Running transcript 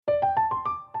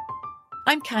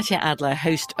I'm Katya Adler,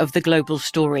 host of The Global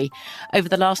Story. Over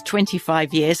the last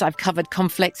 25 years, I've covered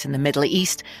conflicts in the Middle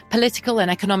East, political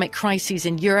and economic crises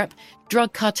in Europe,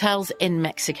 drug cartels in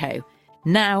Mexico.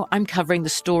 Now I'm covering the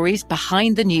stories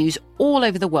behind the news all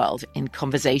over the world in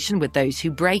conversation with those who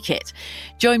break it.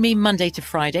 Join me Monday to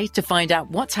Friday to find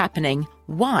out what's happening,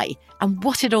 why, and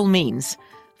what it all means.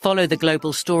 Follow The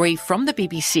Global Story from the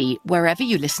BBC wherever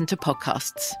you listen to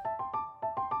podcasts.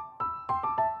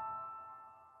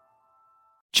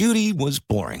 Judy was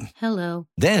boring. Hello.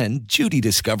 Then Judy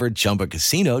discovered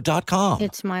ChumbaCasino.com.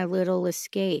 It's my little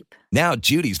escape. Now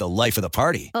Judy's the life of the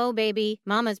party. Oh, baby,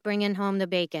 mama's bringing home the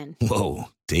bacon. Whoa,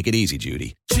 take it easy,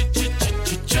 Judy.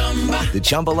 The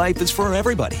Chumba life is for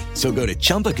everybody. So go to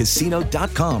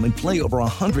ChumbaCasino.com and play over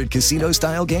 100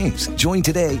 casino-style games. Join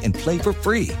today and play for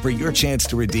free for your chance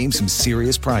to redeem some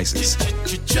serious prizes.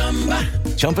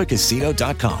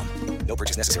 ChumbaCasino.com. No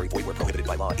purchase necessary. Void where prohibited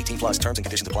by law. 18 plus terms and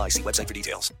conditions apply. See website for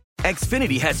details.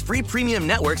 Xfinity has free premium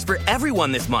networks for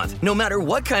everyone this month, no matter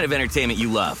what kind of entertainment you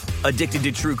love. Addicted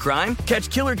to true crime? Catch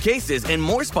killer cases and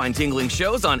more spine-tingling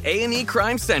shows on A&E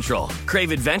Crime Central.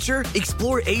 Crave adventure?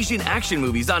 Explore Asian action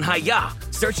movies on Hayya.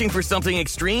 Searching for something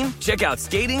extreme? Check out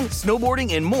skating,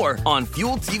 snowboarding, and more on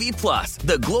Fuel TV Plus,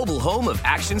 the global home of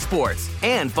action sports.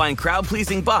 And find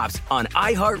crowd-pleasing bops on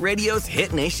iHeartRadio's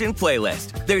Hit Nation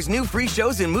playlist. There's new free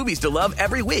shows and movies to love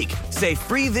every week. Say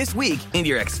free this week in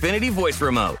your Xfinity voice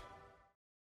remote.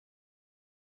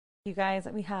 You guys,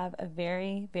 we have a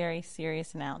very, very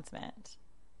serious announcement.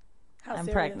 I'm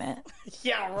serious? pregnant.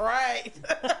 Yeah, right.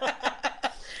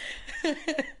 I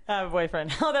have a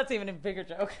boyfriend. Oh, that's even a bigger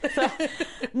joke. So,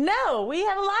 no, we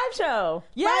have a live show.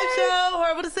 Yay! Live show,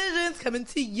 Horrible Decisions, coming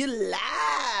to you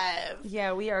live.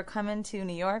 Yeah, we are coming to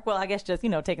New York. Well, I guess just,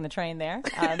 taking the train there.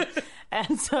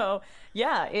 And so,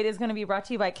 yeah, it is going to be brought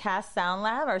to you by Cast Sound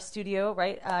Lab, our studio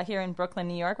right here in Brooklyn,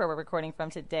 New York, where we're recording from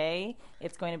today.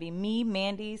 It's going to be me,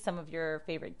 Mandy, some of your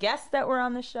favorite guests that were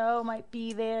on the show might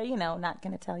be there. Not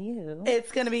going to tell you.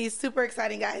 It's going to be super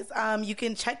exciting, guys. You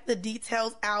can check the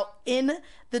details out in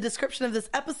the description of this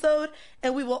episode,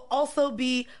 and we will also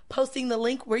be posting the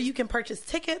link where you can purchase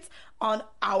tickets on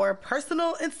our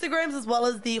personal Instagrams as well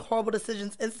as the Horrible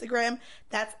Decisions Instagram.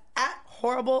 That's at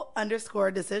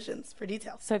horrible_decisions for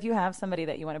details. So if you have somebody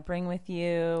that you want to bring with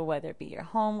you, whether it be your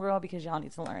homegirl, because y'all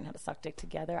need to learn how to suck dick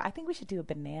together, I think we should do a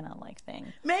banana-like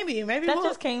thing. Maybe that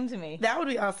just came to me. That would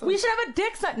be awesome. We should have a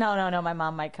dick suck. No, my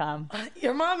mom might come.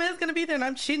 Your mom is going to be there,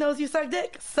 and she knows you suck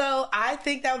dick. So I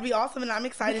think that would be awesome, and I'm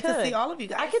excited to see all of you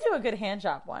guys. I could do a good hand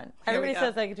job one. Everybody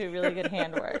says I could do really good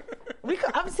hand work.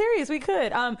 I'm serious, we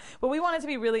could. But we want it to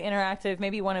be really interactive.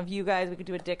 Maybe one of you guys, we could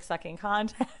do a dick sucking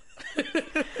contest.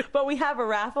 But we have a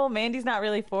raffle. Mandy's not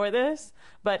really for this,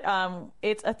 but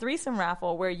it's a threesome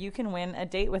raffle where you can win a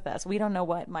date with us. We don't know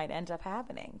what might end up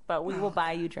happening, but we will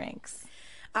buy you drinks.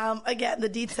 Again, the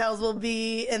details will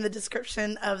be in the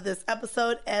description of this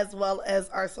episode as well as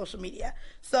our social media.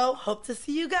 So hope to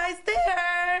see you guys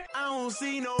there. I don't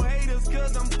see no haters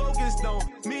cause I'm focused on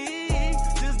me.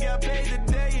 Just got paid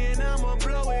today and I'ma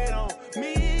blow it on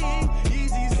me.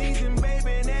 Easy season,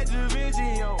 baby, that Da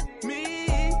Vinci on me.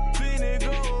 Finna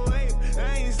go away,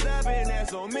 I ain't stopping,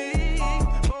 that's on me.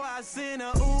 Boy, I send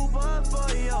a Uber for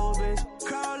your bitch.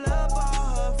 Call up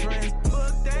all her friends,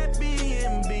 book that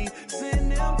B&B.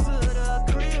 Send them to the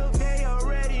crib, they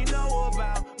already know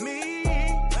about me.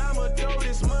 I'ma throw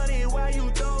this money while you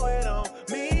throw it on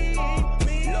me.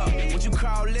 Look, what you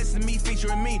call listen me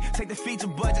featuring me. Take the feature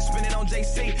budget, spend it on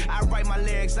JC. I write my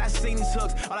lyrics, I seen these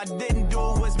hooks. All I didn't do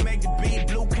was make the beat.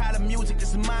 Blue collar music,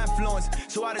 this is my influence.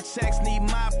 So all the checks need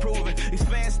my proving. These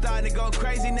fans starting to go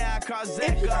crazy now, cause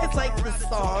if you guys like the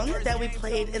song that we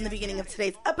played in the beginning of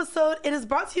today's episode, it is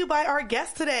brought to you by our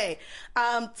guest today.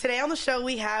 Today on the show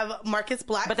we have Marcus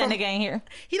Black. But that nigga ain't here.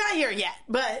 He's not here yet,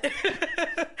 but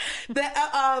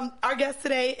our guest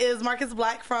today is Marcus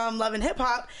Black from Love and Hip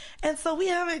Hop. And so we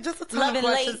have just a ton of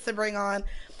questions to bring on.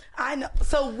 I know.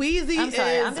 So Weezy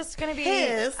I'm just going to be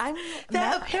pissed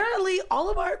that apparently all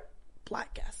of our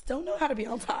Black guests don't know how to be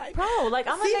on time. Bro, like,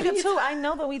 I'm a nigga too. I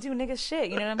know that we do nigga shit,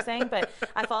 you know what I'm saying? But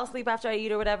I fall asleep after I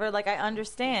eat or whatever. Like, I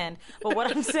understand. But what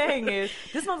I'm saying is,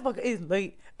 this motherfucker is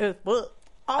late as fuck.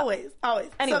 Always.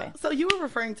 Anyway. So you were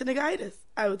referring to niggitis.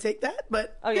 I would take that,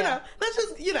 but, let's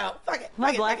just, fuck it.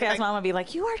 My black ass mom would be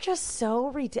like, you are just so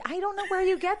ridiculous. I don't know where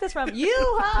you get this from. You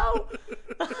hoe!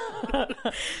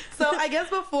 So I guess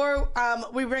before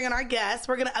we bring in our guests,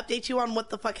 we're going to update you on what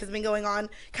the fuck has been going on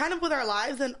kind of with our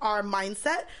lives and our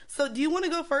mindset. So do you want to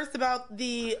go first about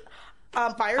the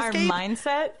fire escape? Our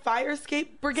mindset? Fire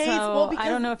escape brigades? So I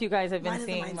don't know if you guys have been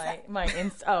seeing my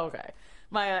Insta. Oh, okay.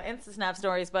 my Insta Snap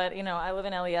stories, but you know, I live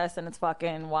in LES and it's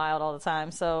fucking wild all the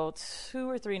time. So 2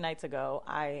 or 3 nights ago,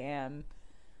 I am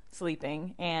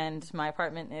sleeping and my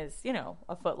apartment is, you know,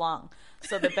 a foot long.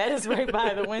 So the bed is right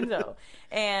by the window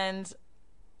and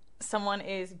someone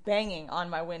is banging on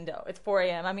my window. It's 4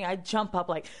 a.m. I mean, I jump up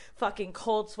like fucking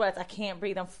cold sweats. I can't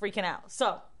breathe. I'm freaking out.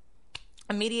 So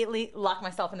immediately lock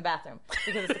myself in the bathroom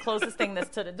because it's the closest thing that's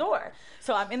to the door.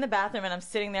 So I'm in the bathroom and I'm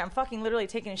sitting there. I'm fucking literally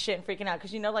taking a shit and freaking out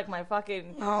because, you know, like my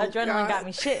fucking adrenaline got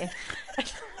me shitting.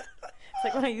 It's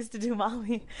like when I used to do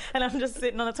Molly and I'm just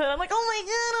sitting on the toilet. I'm like, oh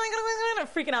my God, I'm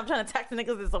freaking out. I'm trying to text the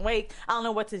niggas that's awake. I don't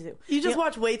know what to do. You just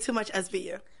watch way too much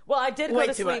SVU. Well, I did go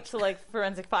to sleep to like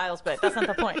Forensic Files, but that's not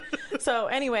the point. So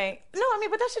anyway, no, I mean,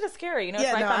 but that shit is scary. You know,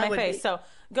 it's right by my face. So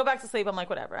go back to sleep. I'm like,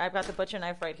 whatever. I've got the butcher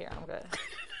knife right here. I'm good.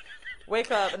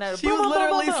 Wake up and then she was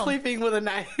literally sleeping with a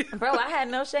knife. Bro, I had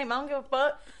no shame. I don't give a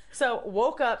fuck. So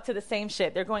woke up to the same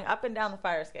shit. They're going up and down the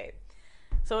fire escape.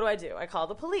 So what do? I call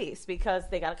the police because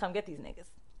they got to come get these niggas.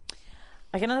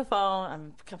 I get on the phone.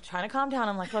 I'm trying to calm down.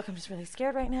 I'm like, look, I'm just really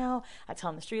scared right now. I tell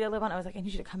them the street I live on. I was like, I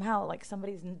need you to come out. Like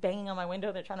somebody's banging on my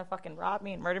window. They're trying to fucking rob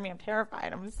me and murder me. I'm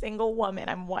terrified. I'm a single woman.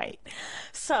 I'm white.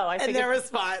 So I figured, and their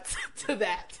response to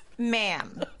that,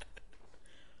 ma'am,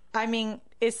 I mean,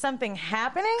 is something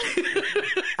happening?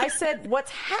 I said,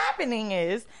 what's happening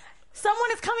is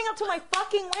someone is coming up to my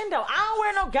fucking window. I don't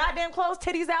wear no goddamn clothes,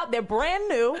 titties out. They're brand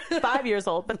new, 5 years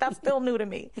old, but that's still new to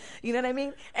me. You know what I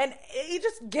mean? And he's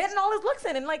just getting all his looks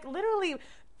in and like literally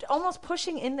almost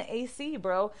pushing in the AC,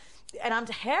 bro. And I'm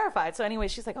terrified. So anyway,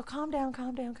 she's like, oh, calm down.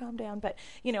 But,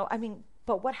 you know, I mean,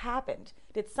 but what happened?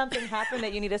 Did something happen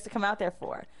that you need us to come out there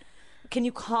for? Can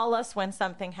you call us when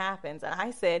something happens? And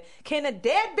I said, can a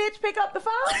dead bitch pick up the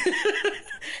phone?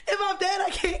 If I'm dead, I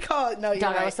can't call it. No, you're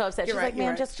Dog, right. I was so upset. You're She's right, like,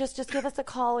 man, just give us a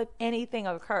call if anything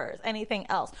occurs, anything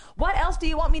else. What else do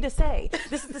you want me to say?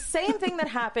 This is the same thing that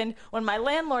happened when my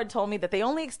landlord told me that they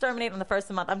only exterminate on the first of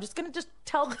the month. I'm just going to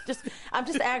I'm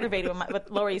just aggravated with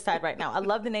Lower East Side right now. I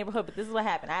love the neighborhood, but this is what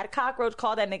happened. I had a cockroach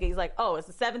call that nigga. He's like, oh, it's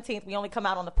the 17th. We only come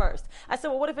out on the 1st. I said,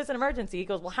 well, what if it's an emergency? He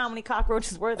goes, well, how many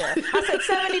cockroaches were there? I said,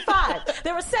 75.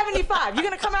 There were 75. You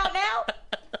gonna come out now?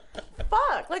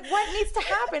 Fuck. Like, what needs to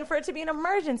happen for it to be an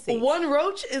emergency? One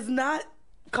roach is not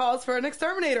cause for an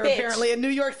exterminator, Bitch. Apparently, in New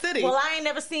York City. Well, I ain't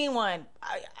never seen one.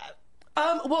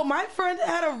 Well, my friend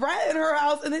had a rat in her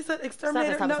house, and they said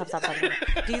exterminator. Stop.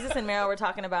 Jesus and Meryl were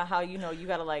talking about how, you know, you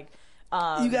gotta like...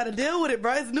 you got to deal with it,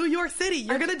 bro. It's New York City.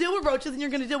 You're going to deal with roaches and you're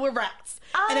going to deal with rats.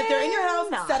 And if they're in your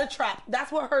house, set a trap.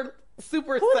 That's what her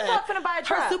super Who's said. Who's not going to buy a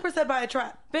trap? Her super said buy a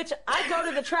trap. Bitch, I go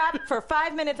to the trap for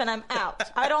 5 minutes and I'm out.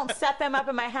 I don't set them up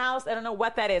in my house. I don't know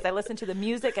what that is. I listen to the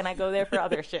music and I go there for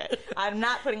other shit. I'm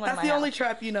not putting one in my house. That's the only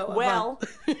trap you know. Well,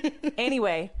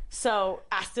 anyway, so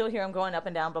I still hear them going up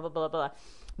and down, blah, blah, blah, blah.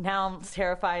 Now I'm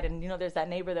terrified, and you know, there's that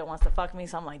neighbor that wants to fuck me,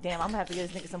 so I'm like, damn, I'm gonna have to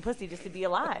give this nigga some pussy just to be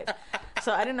alive.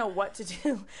 So I didn't know what to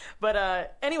do.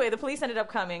 But anyway, the police ended up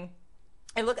coming.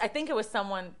 And look, I think it was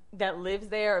someone that lives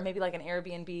there, or maybe like an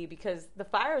Airbnb, because the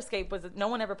fire escape was, no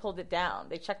one ever pulled it down.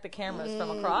 They checked the cameras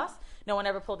from across. No one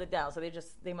ever pulled it down. So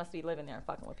they must be living there and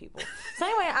fucking with people. So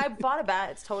anyway, I bought a bat.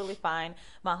 It's totally fine.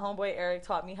 My homeboy Eric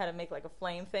taught me how to make like a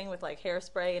flame thing with like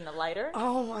hairspray and a lighter.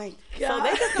 Oh my God. So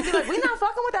they just gonna be like, we not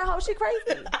fucking with that hoe. She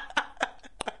crazy.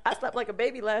 I slept like a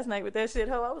baby last night with that shit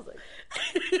hoe. I was like,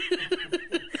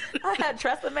 I had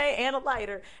Tresemme and a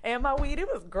lighter and my weed. It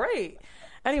was great.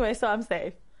 Anyway, so I'm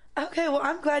safe. Okay, well,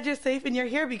 I'm glad you're safe and you're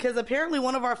here, because apparently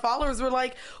one of our followers were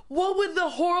like, what would the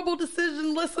horrible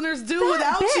decision listeners do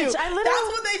without you? That's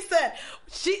what they said.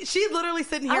 She's literally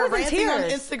sitting here ranting on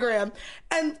Instagram,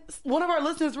 and one of our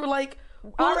listeners were like,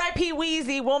 R.I.P.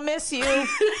 Weezy, we'll miss you. Pussy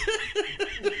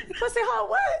hole,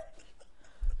 what?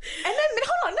 And then,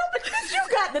 hold on, no, but you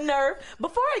got the nerve.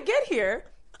 Before I get here,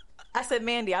 I said,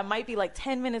 Mandy, I might be like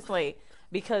 10 minutes late,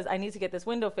 because I need to get this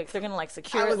window fixed. They're going to like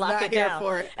secure it, lock it down.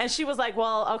 For it. And she was like,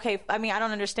 well, okay, I mean, I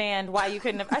don't understand why you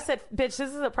couldn't have. I said, bitch,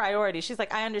 this is a priority. She's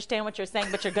like, I understand what you're saying,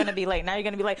 but you're going to be late. Now you're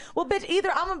going to be late. Well, bitch, either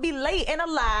I'm going to be late and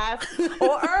alive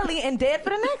or early and dead for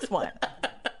the next one.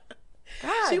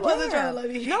 God, she wasn't trying to let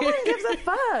me hear. No one gives a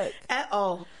fuck. At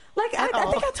all. Like, I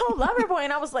think I told Loverboy,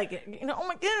 and I was like, you know, oh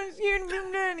my goodness,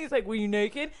 and he's like, were you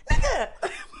naked? Nigga,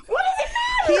 what does it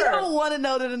matter? He don't want to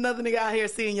know that another nigga out here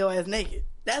seeing your ass naked.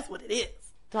 That's what it is.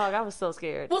 Dog, I was so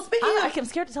scared. Well, I'm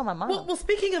scared to tell my mom. Well,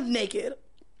 speaking of naked,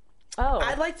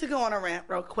 I'd like to go on a rant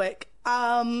real quick.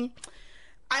 I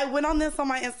went on this on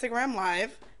my Instagram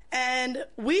Live, and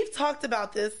we've talked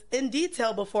about this in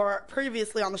detail before,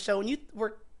 previously on the show, and you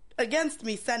were against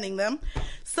me sending them.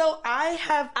 So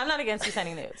I'm not against you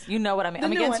sending nudes. You know what I mean.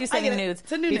 I'm against you sending nudes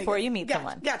before you meet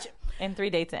someone. Gotcha. And 3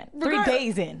 dates in. 3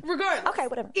 days in. Regardless. Okay,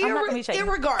 whatever. I'm not gonna be shaking.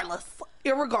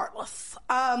 Irregardless.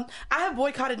 I have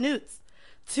boycotted nudes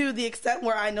to the extent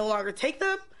where I no longer take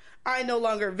them. I no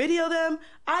longer video them.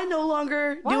 I no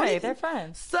longer do anything. They're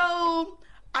friends. So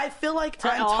I feel like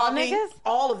I'm all talking niggas?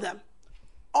 all of them.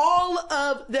 All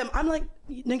of them. I'm like,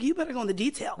 nigga, you better go in the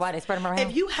details. Why, they spread them around?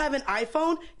 If you have an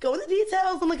iPhone, go in the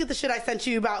details and look at the shit I sent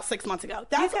you about 6 months ago.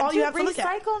 That's all you have to look at.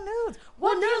 Recycle nudes.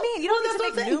 What do you mean? You don't need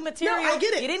to make new material. No, I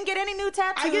get it. You didn't get any new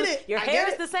tattoos. I get it. Your hair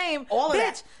is the same. All of bitch,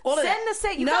 that. All of send that. the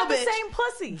same. You No, got the bitch. same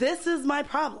pussy. This is my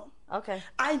problem. Okay.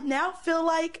 I now feel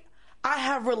like I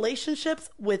have relationships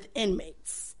with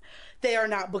inmates. They are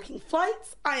not booking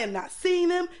flights. I am not seeing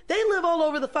them. They live all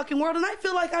over the fucking world, and I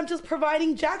feel like I'm just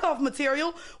providing jack-off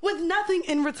material with nothing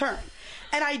in return.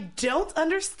 And I don't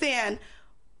understand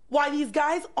why these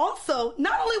guys also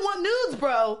not only want nudes,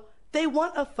 bro, they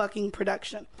want a fucking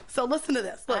production. So listen to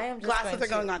this. Look, glasses are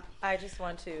going on. I just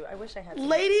want to. I wish I had.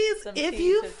 Ladies, some if tea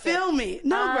you to feel sip. me.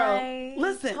 No, bro.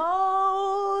 Listen.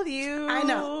 Told you. I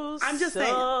know. I'm just saying.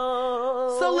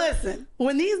 So listen,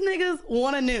 when these niggas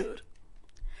want a nude,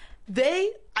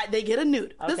 they get a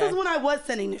nude. Okay. This is when I was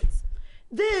sending nudes.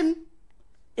 Then,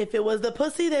 if it was the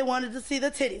pussy, they wanted to see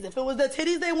the titties. If it was the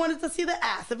titties, they wanted to see the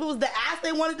ass. If it was the ass,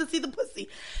 they wanted to see the pussy.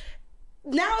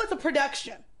 Now it's a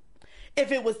production.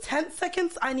 If it was 10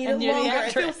 seconds, I needed And you're the longer.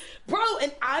 actress.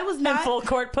 And I was not... And full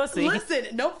court pussy.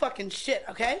 Listen, no fucking shit,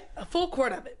 okay? A full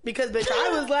court of it. Because, bitch,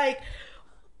 I was like...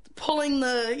 pulling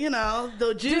the,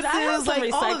 the juices. Dude, I have some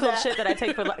like, all of recycled that. shit that I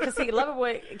take for, because see,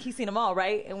 Loverboy, he's seen them all,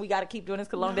 right? And we got to keep doing this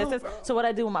because long distance. bro. So what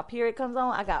I do when my period comes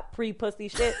on, I got pre-pussy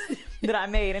shit that I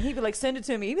made. And he'd be like, send it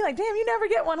to me. He'd be like, damn, you never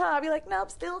get one, huh? I'd be like,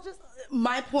 nope, still just...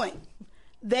 My point.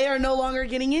 They are no longer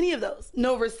getting any of those.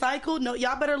 No recycled. No,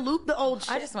 y'all better loop the old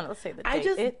shit. I just want to, let's say the date.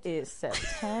 It is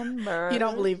September. You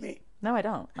don't believe me. No, I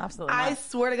don't. Absolutely not. I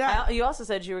swear to God. You also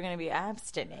said you were going to be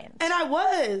abstinent. And I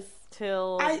was.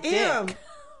 Till I dick. am.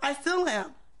 I still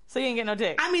am. So you ain't get no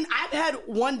dick. I mean, I've had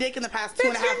one dick in the past 2.5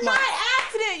 months. You're not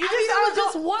abstinent. You it was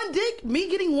just one dick. Me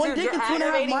getting one dick in 2.5 months. You're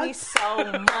aggravating me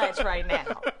so much right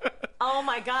now. Oh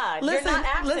my God. Listen, you're not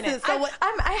abstinent. listen, so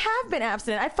I have been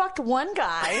abstinent. I fucked one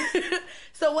guy.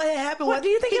 So what had happened was do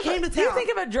you think he came to town. Do you think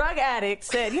if a drug addict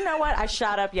said, you know what, I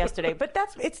shot up yesterday, but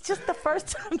it's just the first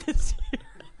time this year.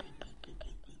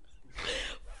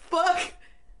 Fuck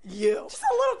you. Just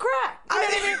a little crack. You know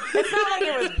what I mean? It's not like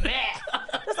it was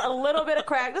bad. Just a little bit of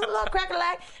crack. Just a little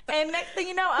crack-a-lack. And next thing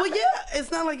you know, well, yeah, it's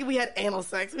not like we had anal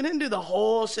sex. We didn't do the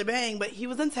whole shebang, but he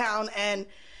was in town and...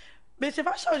 Bitch, if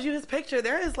I showed you his picture,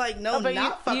 there is like no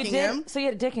not fucking him. So you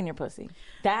had a dick in your pussy.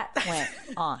 That went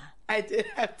on. I did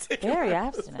have dick. Very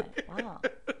abstinent. Wow.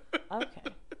 Okay.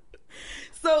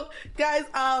 So, guys,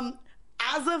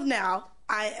 as of now,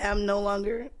 I am no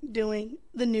longer doing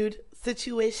the nude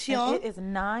situation. And it is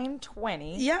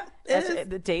 9:20. Yeah,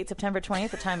 The date, September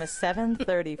 20th. The time is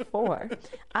 7:34.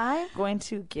 I'm going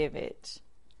to give it...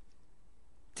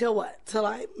 Till what? Till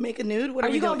I make a nude? What are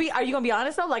you gonna be? Are you gonna be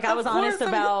honest though? Like I was honest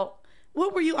about.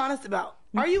 What were you honest about?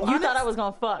 Are you honest? You thought I was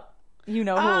gonna fuck. You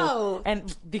know who? Oh.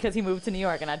 And because he moved to New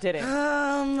York and I didn't.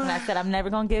 And I said I'm never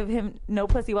gonna give him no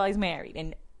pussy while he's married.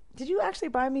 And did you actually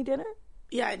buy me dinner?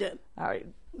 Yeah, I did. All right.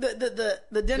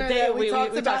 The dinner that we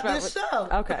talked about this show.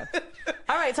 Okay.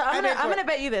 All right. So I'm gonna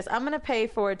bet you this. I'm gonna pay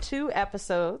for 2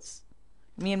 episodes.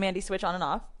 Me and Mandy switch on and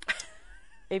off.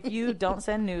 If you don't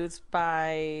send nudes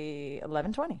by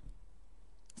 11/20,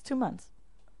 it's 2 months.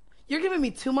 You're giving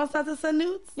me 2 months not to send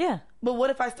nudes? Yeah. But what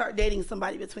if I start dating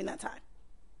somebody between that time?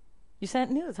 You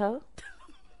sent nudes, ho?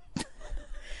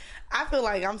 I feel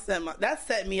like that's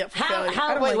setting me up for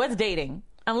failure. Wait, what's dating?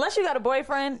 Unless you got a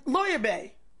boyfriend. Lawyer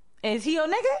Bay. Is he your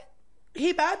nigga?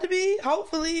 He about to be,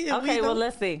 hopefully. Okay, well,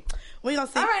 let's see. We gonna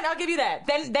see. All right, I'll give you that.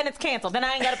 Then it's canceled. Then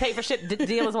I ain't got to pay for shit.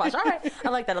 Deal is washed. All right, I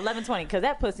like that. 11/20, because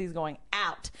that pussy's going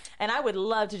out. And I would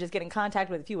love to just get in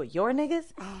contact with a few of your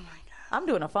niggas. Oh, my God. I'm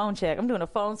doing a phone check. I'm doing a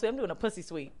phone sweep. I'm doing a pussy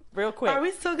sweep real quick. Are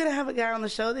we still going to have a guy on the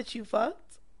show that you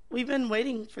fucked? We've been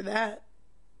waiting for that.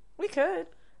 We could.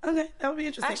 Okay, that would be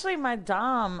interesting. Actually, my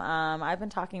dom, I've been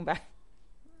talking back.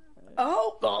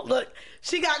 Oh, look.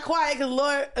 She got quiet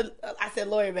because I said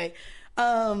Lawyer Bay.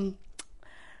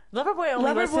 Loverboy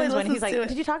only listens when he's like,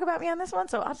 did you talk about me on this one?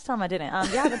 So I'll just tell him I didn't.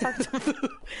 Yeah, I've been talking to him.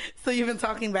 So you've been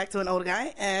talking back to an old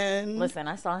guy and... Listen,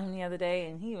 I saw him the other day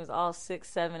and he was all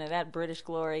 6'7" of that British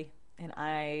glory. And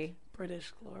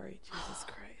British glory, Jesus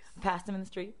Christ. Passed him in the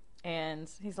street and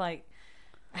he's like,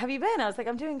 have you been? I was like,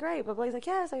 I'm doing great. But he's like,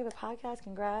 yes, I have a podcast,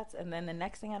 congrats. And then the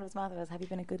next thing out of his mouth was, have you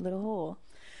been a good little whore?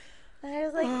 And I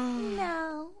was like,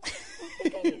 no. I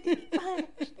think I need to be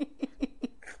punished.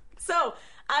 So,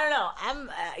 I don't know.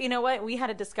 you know what? We had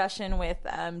a discussion with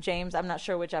James. I'm not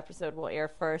sure which episode will air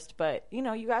first, but you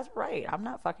know, you guys are right. I'm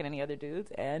not fucking any other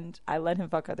dudes, and I let him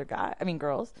fuck other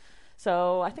girls.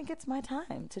 So I think it's my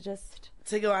time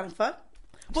to go out and fuck.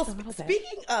 Well,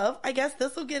 speaking of, I guess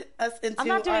this will get us into. I'm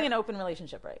not doing an open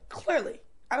relationship, right? Clearly,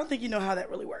 I don't think you know how that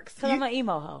really works. Because I'm an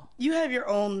emo hoe. You have your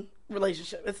own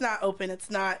relationship. It's not open. It's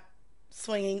not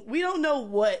swinging. We don't know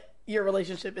what your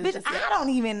relationship is. Bitch, I don't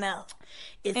even know.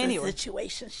 It's a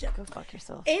situationship. Go fuck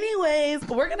yourself. Anyways,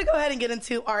 we're going to go ahead and get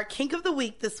into our kink of the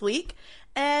week this week.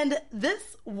 And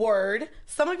this word,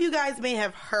 some of you guys may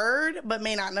have heard, but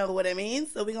may not know what it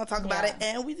means. So we're going to talk about it.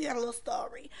 And we got a little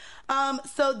story.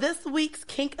 So this week's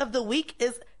kink of the week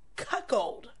is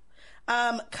cuckold.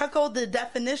 Cuckold, the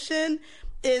definition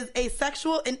is a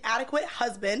sexual inadequate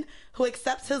husband who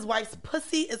accepts his wife's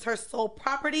pussy is her sole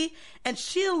property, and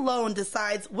she alone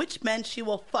decides which men she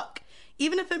will fuck,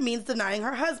 even if it means denying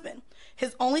her husband.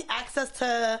 His only access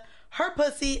to her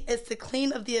pussy is to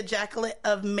clean of the ejaculate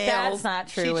of males. That's not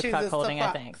true with cuckolding,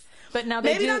 I think. But now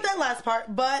maybe not that last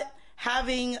part, but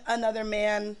having another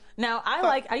man. Now,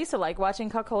 I used to like watching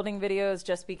cuckolding videos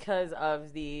just because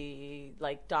of the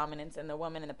like dominance in the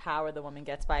woman and the power the woman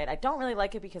gets by it. I don't really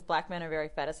like it because black men are very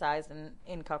fetishized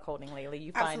in cuckolding lately.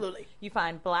 You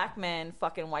find black men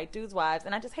fucking white dudes' wives,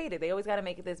 and I just hate it. They always got to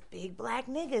make it this big black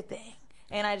nigga thing,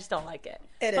 and I just don't like it.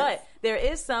 But there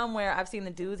is some where I've seen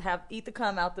the dudes eat the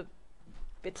cum out the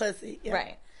bitch. Pussy. Yeah.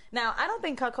 Right. Now, I don't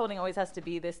think cuckolding always has to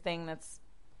be this thing that's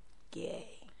gay.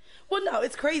 Well, no,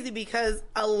 it's crazy because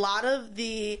a lot of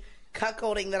the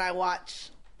cuckolding that I watch,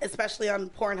 especially on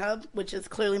Pornhub, which is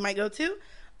clearly my go-to,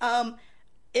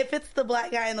 if it's the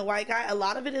black guy and the white guy, a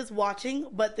lot of it is watching,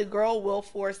 but the girl will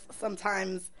force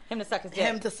sometimes him to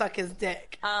suck his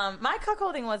dick. My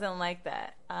cuckolding wasn't like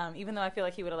that, even though I feel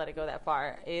like he would have let it go that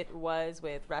far. It was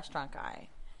with Restaurant Guy.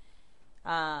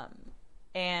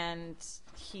 And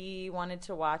he wanted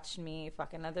to watch me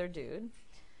fuck another dude.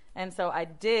 And so I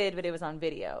did, but it was on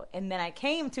video. And then I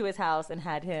came to his house and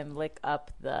had him lick up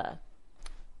the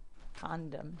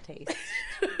condom taste.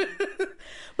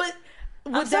 But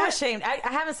I'm so ashamed. I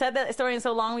haven't said that story in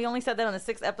so long. We only said that on the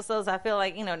 6 episodes. I feel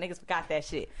like, niggas forgot that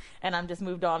shit. And I'm just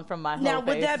moved on from my whole Now,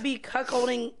 would phase. that be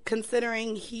cuckolding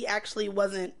considering he actually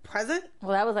wasn't present?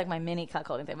 Well, that was like my mini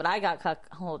cuckolding thing. But I got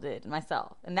cuckolded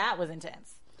myself. And that was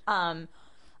intense.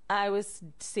 I was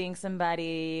seeing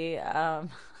somebody...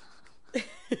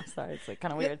 sorry, it's like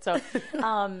kind of weird. So,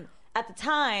 at the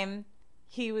time,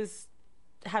 he was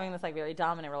having this like very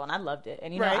dominant role, and I loved it.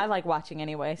 And I like watching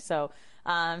anyway. So,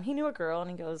 he knew a girl, and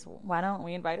he goes, "Why don't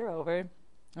we invite her over,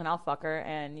 and I'll fuck her,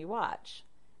 and you watch."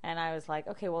 And I was like,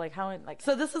 "Okay, well, like how like."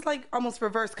 So this is like almost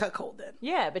reverse cuckold then.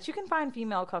 Yeah, but you can find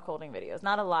female cuckolding videos.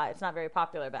 Not a lot. It's not very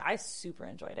popular, but I super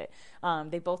enjoyed it.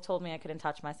 They both told me I couldn't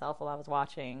touch myself while I was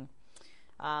watching.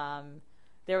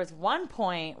 There was one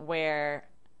point where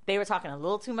they were talking a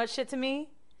little too much shit to me,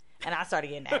 and I started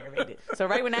getting aggravated. So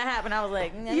right when that happened, I was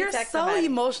like, "You're so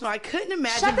emotional. I couldn't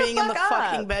imagine being in the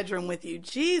fucking bedroom with you."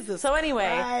 Jesus. So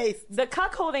anyway, Christ. The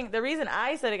cuckolding. The reason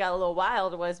I said it got a little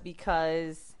wild was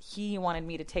because he wanted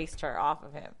me to taste her off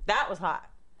of him. That was hot.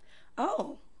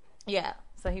 Oh. Yeah.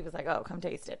 So he was like, "Oh, come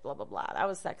taste it." Blah blah blah. That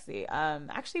was sexy.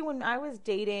 Actually, when I was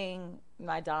dating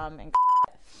my dom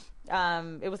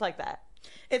and it was like that.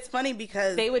 It's funny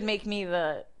because they would make me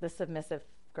the submissive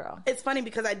girl. It's funny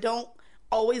because I don't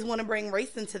always want to bring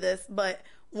race into this, but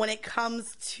when it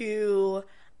comes to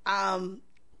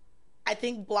I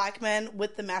think black men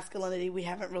with the masculinity we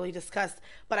haven't really discussed,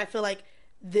 but I feel like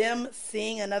them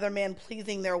seeing another man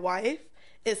pleasing their wife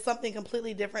is something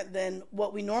completely different than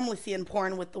what we normally see in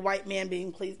porn with the white man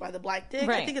being pleased by the black dick.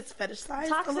 Right. I think it's fetishized.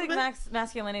 Toxic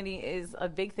masculinity is a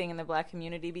big thing in the black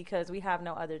community because we have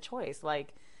no other choice.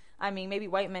 Like, I mean, maybe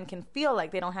white men can feel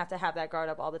like they don't have to have that guard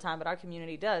up all the time, but our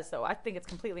community does. So I think it's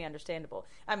completely understandable.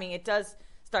 I mean, it does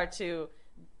start to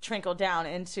trickle down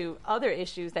into other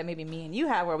issues that maybe me and you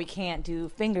have where we can't do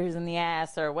fingers in the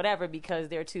ass or whatever because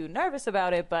they're too nervous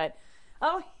about it. But,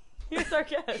 here's our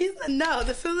guest. No,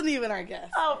 this isn't even our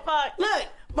guest. Oh, fuck. Look,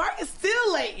 Mark is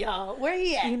still late, y'all. Where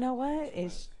he at? You know what?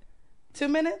 It's 2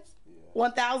 minutes?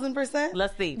 1,000%?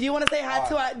 Let's see. Do you want to say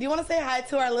hi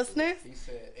to our listeners? He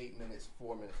said 8 minutes,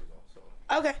 4 minutes ago. So.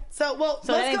 Okay, so let's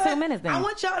that ain't go 2 minutes then. I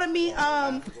want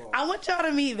y'all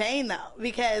to meet Vane though,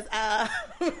 because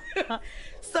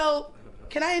so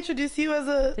can I introduce you as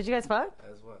a? Did you guys fuck?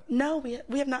 As what? No, we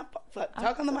have not fucked.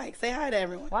 Talk on the mic. Say hi to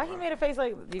everyone. Why he made a face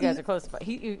like you guys are close to fuck?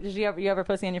 Did you ever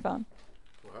pussy on your phone?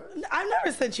 What? I've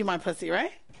never sent you my pussy,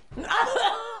 right?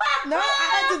 No,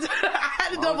 I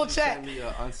had to double check. Send me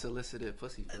an unsolicited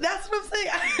pussy. That's what I'm saying.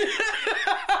 I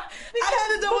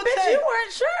had to double check. You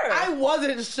weren't sure. I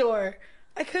wasn't sure.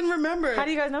 I couldn't remember. How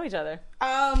do you guys know each other?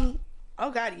 Oh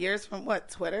God, years from what?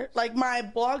 Twitter? Like my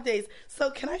blog days.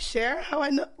 So can I share how I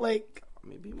know? Like,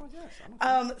 Maybe my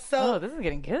guess. So this is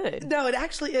getting good. No, it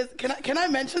actually is. Can I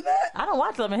mention that? I don't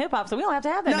watch Love and Hip Hop, so we don't have to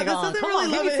have that No, nigga this on. isn't Come really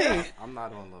on, Love give me and tea. I'm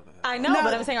not on Love and Hip Hop. I know, No.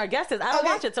 but I'm saying our guest is. I don't Okay.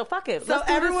 watch it, so fuck it. So Let's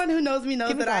do everyone this. who knows me knows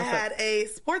Give me that I concept. had a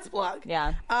sports blog.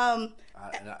 Yeah.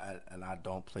 And I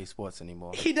don't play sports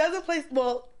anymore. He doesn't play.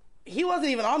 Well, he wasn't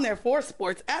even on there for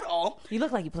sports at all. You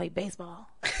look like you played baseball.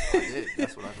 I did.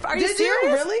 That's what I Are played. you Did serious? you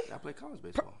really? I play college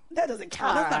baseball. That doesn't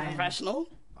count. That's not Alright. professional.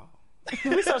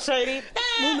 We so shady.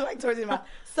 Move the mic towards your mouth.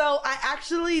 So I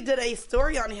actually did a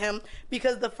story on him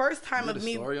because the first time You of did a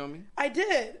me, story on me? I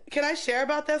did. Can I share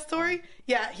about that story?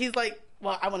 Yeah, he's like,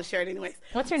 well, I want to share it anyways.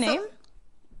 What's your name?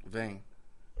 Vane.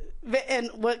 And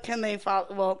what can they follow?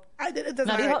 Well, I did it. No,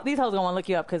 Doesn't these hoes gonna want to look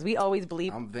you up because we always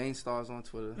believe. I'm Vane Stars on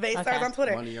Twitter. They stars Okay. on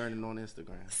Twitter. Money earning on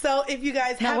Instagram. So if you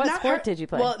guys Now, have what not sport heard, did you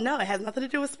play? Well, no, it has nothing to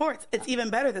do with sports. It's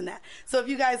even better than that. So if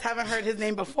you guys haven't heard his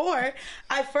name before,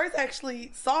 I first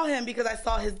actually saw him because I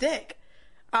saw his dick.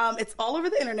 It's all over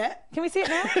the internet. Can we see it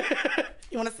now?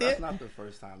 You want to see That's it? not the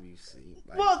first time you see.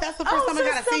 Like, Well, that's the first time I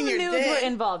got to see some your news dick. were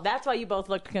involved. That's why you both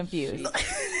looked confused.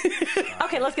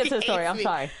 Okay, let's get to the story. I'm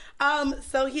sorry.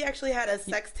 So he actually had a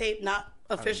sex tape, not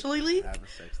officially I leaked. have a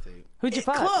sex tape. Who'd you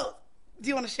fuck? Close. Do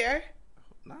you want to share?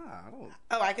 Nah, I don't.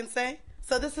 Oh, I can say.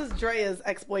 So this is Drea's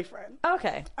ex-boyfriend.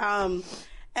 Okay.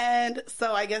 And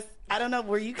so I guess I don't know.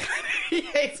 Were you?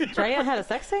 Drea had a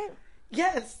sex tape?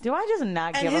 Yes. Do I just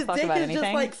not And give his a fuck dick about is anything?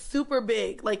 just like super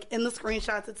big. Like in the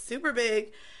screenshots, it's super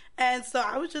big. And so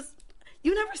I was just.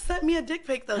 You never sent me a dick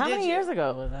pic though. How did many you? years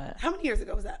ago was that? How many years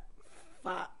ago was that?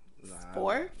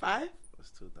 4, 5. It was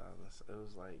 2000. It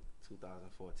was like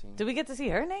 2014. Did we get to see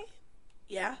her, Nate?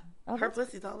 Yeah. Oh, Her that's-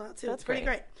 pussy's all out too. that's It's pretty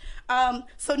great. great.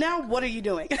 So now what are you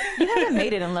doing? You haven't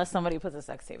made it unless somebody puts a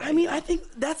sex tape. I mean, I think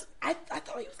that's. I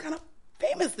thought he was kind of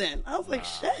famous then. I was like,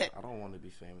 shit. I don't want to be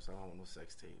famous. I don't want no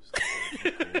sex tapes.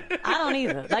 I don't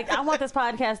either. Like, I want this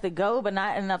podcast to go, but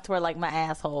not enough to where like my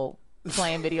asshole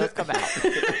playing videos come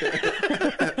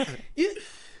out.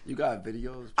 You got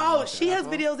videos? Oh, she has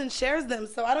videos and shares them.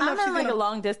 So I don't know I'm if she's in like gonna. a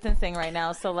long distance thing right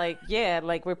now, so like, yeah,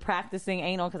 like we're practicing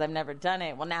anal because I've never done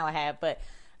it. Well, now I have, but.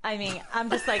 I mean,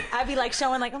 I'm just like, I'd be like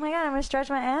showing like, oh my God, I'm going to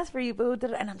stretch my ass for you, boo.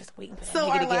 And I'm just waiting for that So nigga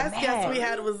our to get last mad. guest we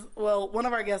had was, well, one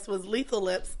of our guests was Lethal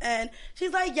Lips. And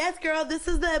she's like, yes, girl, this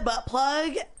is the butt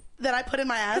plug that I put in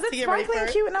my ass Because to it's get ready sparkly for and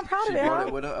it. cute and I'm proud She of it. brought huh?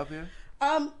 it with her up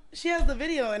here? She has the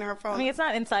video in her phone. I mean, it's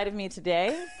not inside of me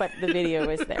today, but the video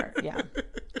is there.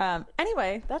 Yeah.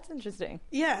 Anyway, that's interesting.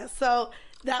 Yeah, so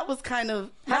that was kind of.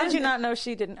 How did you not know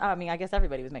she didn't? I mean, I guess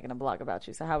everybody was making a blog about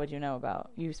you. So how would you know about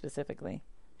you specifically?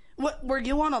 What, were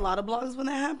you on a lot of blogs when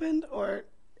that happened? Or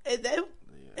it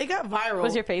got viral.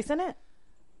 Was your face in it?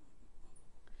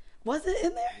 Was it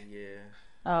in there? Yeah.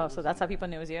 Oh, so that's how people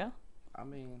knew it was you? I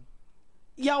mean,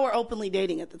 Y'all were openly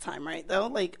dating at the time, right? Though,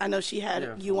 like I know she had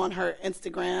Yeah, you on her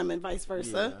Instagram and vice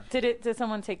versa. Did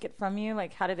someone take it from you?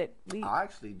 Like, how did it leak? I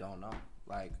actually don't know.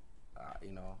 Like,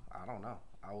 I don't know.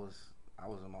 I was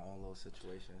in my own little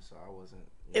situation, so I wasn't.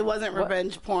 It wasn't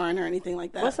revenge porn or anything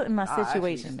like that. What's in my Nah,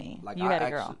 situation actually, mean? like, You I had a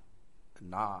actually- girl.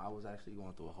 Nah, I was actually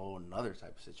going through a whole nother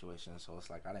type of situation, so it's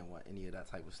like I didn't want any of that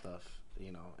type of stuff,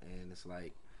 and it's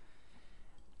like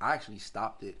I actually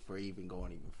stopped it for even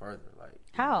going even further, like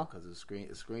How? Because the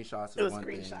screenshots It is was one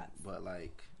thing, screenshots. but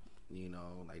like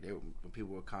like when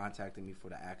people were contacting me for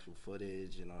the actual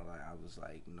footage, like I was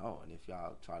like, no, and if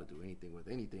y'all try to do anything with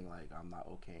anything, like I'm not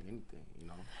okay in anything,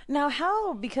 Now,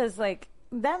 how? Because like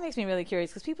that makes me really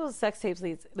curious. Because people's sex tapes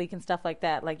leak and stuff like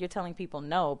that. Like you're telling people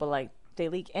no, but like they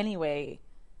leak anyway.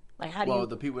 Like how do Well, you?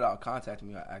 the people that are contacting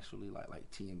me are actually like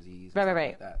TMZs, and Right, stuff right.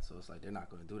 like that. So it's like they're not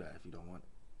going to do that if you don't want,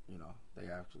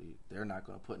 they're not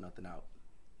going to put nothing out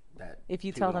that If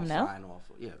you people tell them don't no? sign off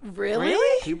for. Yeah, Really?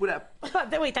 people that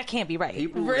But wait, that can't be right.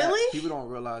 Really? people don't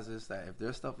realize this, that if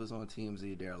their stuff is on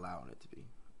TMZ, they're allowing it to be.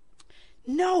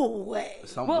 No way.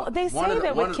 Well, they one say of the-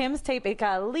 that one with of- Kim's tape, it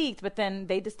got leaked, but then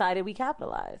they decided we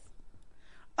capitalized.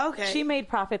 Okay. She made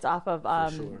profits off of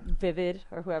sure. Vivid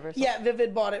or whoever. So- Yeah,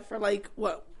 Vivid bought it for like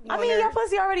what? I mean, your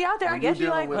pussy already out there. I When guess you're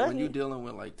you like. dealing with, look. when you're dealing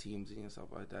with like TMZ and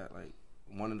stuff like that, like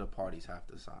one of the parties have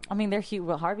to sign. I mean, they're huge.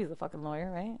 Well, Harvey's a fucking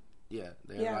lawyer, right? Yeah,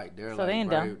 they're Yeah. like they're So like they ain't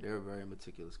very, dumb. they're very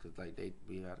meticulous because like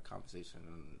we had a conversation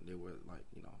and they were like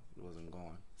it wasn't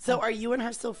going. So are you and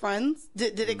her still friends?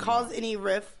 Did it cause any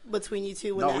rift between you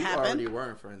two when No, that we happened? already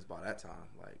weren't friends by that time.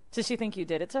 Like Does she think you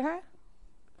did it to her?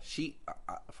 she,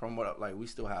 from what like we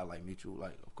still have like mutual,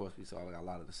 like of course we still got a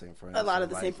lot of the same friends. A lot So, of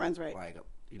the like- same friends, right. Like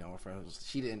you know, her friend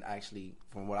she didn't actually,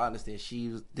 from what I understand,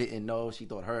 didn't know. She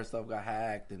thought her stuff got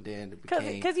hacked, and then it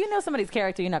became because you know somebody's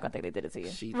character, you're not gonna think they did it to you.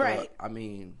 She right. thought, I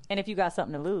mean, and if you got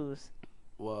something to lose.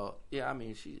 Well, yeah, I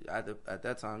mean, she at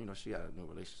that time, you know, she had a new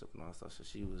relationship and all that stuff, so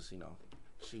she was, you know,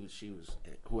 she was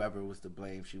whoever was to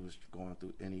blame. She was going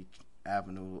through any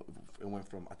avenue. It went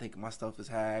from, I think my stuff is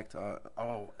hacked.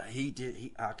 How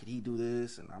could he do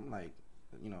this? And I'm like,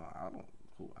 you know, I don't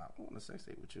want a sex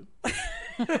date with you.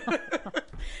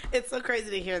 It's so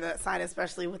crazy to hear that side,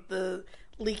 especially with the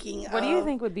leaking. What do you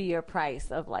think would be your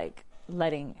price of like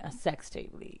letting a sex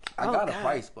tape leak? I got a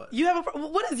price, but you have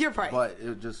what is your price? But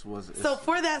it just was. So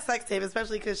for that sex tape,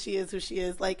 especially because she is who she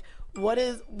is, like what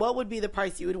would be the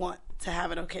price you would want to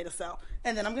have it okay to sell?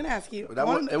 And then I'm gonna ask you.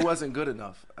 It wasn't good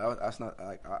enough. That's not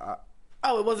like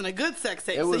Oh, it wasn't a good sex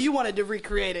tape. So you wanted to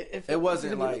recreate it. If it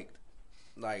wasn't like.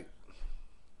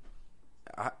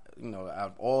 You know,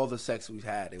 out of all the sex we've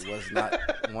had, it was not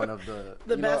one of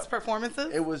the best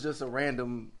performances. It was just a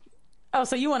random. Oh,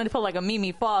 so you wanted to put like a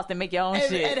Mimi Faust and make your own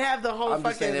shit and have the whole. I'm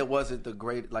just saying it wasn't the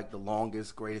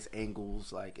greatest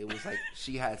angles. Like it was like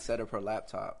she had set up her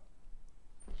laptop,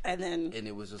 and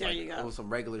it was just it was some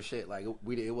regular shit. Like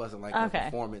it wasn't like a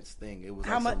performance thing. It was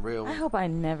some real. I hope I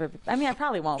never. I mean, I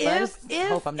probably won't. But I just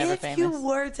hope I'm never famous. If you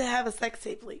were to have a sex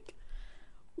tape leak,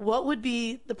 what would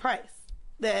be the price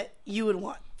that you would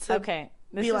want to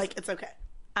be like, it's okay?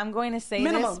 I'm going to say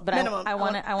minimum, this, but I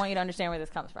want you to understand where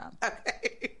this comes from.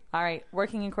 Okay. All right,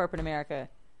 working in corporate America,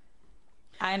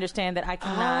 I understand that I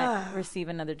cannot receive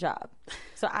another job.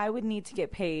 So I would need to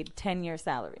get paid 10-year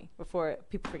salary before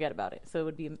people forget about it. So it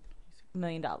would be $1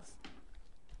 million.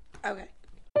 Okay.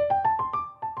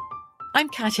 I'm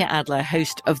Katya Adler,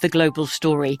 host of The Global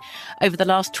Story. Over the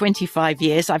last 25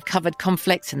 years, I've covered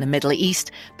conflicts in the Middle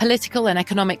East, political and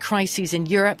economic crises in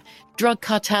Europe, drug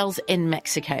cartels in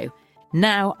Mexico.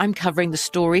 Now I'm covering the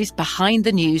stories behind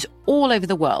the news all over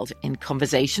the world in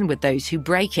conversation with those who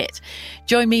break it.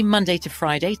 Join me Monday to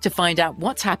Friday to find out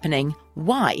what's happening,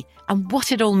 why, and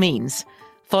what it all means.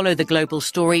 Follow The Global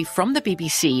Story from the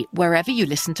BBC wherever you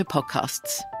listen to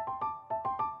podcasts.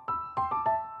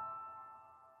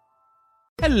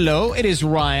 Hello, it is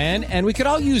Ryan, and we could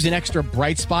all use an extra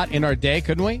bright spot in our day,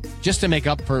 couldn't we? Just to make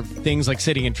up for things like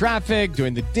sitting in traffic,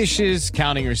 doing the dishes,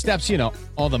 counting your steps, you know,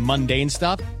 all the mundane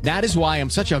stuff. That is why I'm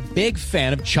such a big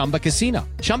fan of Chumba Casino.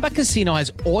 Chumba Casino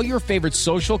has all your favorite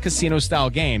social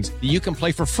casino-style games that you can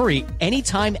play for free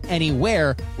anytime,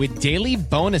 anywhere with daily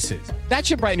bonuses. That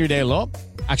should brighten your day a little.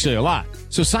 Actually, a lot.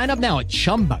 So sign up now at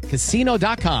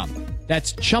ChumbaCasino.com.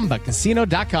 That's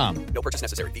ChumbaCasino.com. No purchase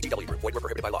necessary. VGW Group. Void where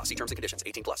prohibited by law. See terms and conditions.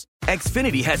 18+.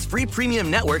 Xfinity has free premium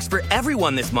networks for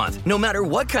everyone this month, no matter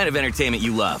what kind of entertainment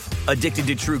you love. Addicted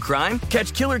to true crime?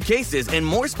 Catch killer cases and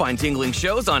more spine-tingling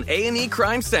shows on A&E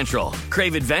Crime Central.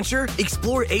 Crave adventure?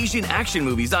 Explore Asian action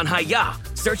movies on Hi-YAH.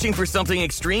 Searching for something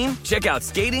extreme? Check out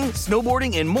skating,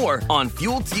 snowboarding, and more on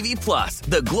Fuel TV Plus,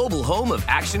 the global home of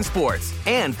action sports.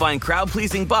 And find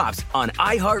crowd-pleasing bops on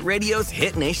iHeartRadio's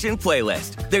Hit Nation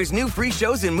playlist. There's new free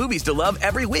shows and movies to love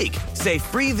every week. Say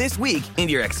free this week in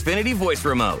your Xfinity voice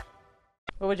remote.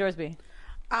 What would yours be?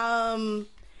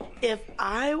 If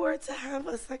I were to have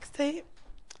a sex tape,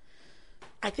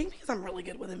 I think because I'm really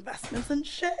good with investments and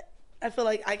shit, I feel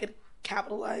like I could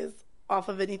capitalize off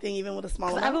of anything, even with a small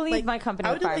amount. I believe my company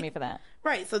would hire me for that.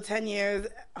 Right, so 10 years,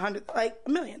 100, like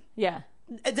 $1 million. Yeah.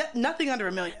 Nothing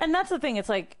under $1 million. And that's the thing. It's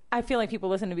like, I feel like people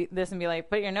listen to this and be like,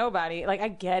 but you're nobody. Like, I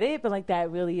get it, but like, that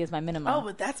really is my minimum. Oh,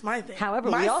 but that's my thing. However,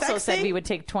 we also said we would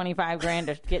take 25 grand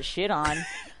to get shit on.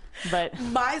 But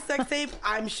my sex tape,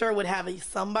 I'm sure, would have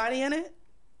somebody in it.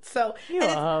 So you're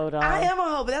a hoe, dog. I am a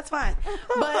hoe, but that's fine.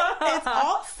 But it's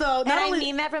also not only, I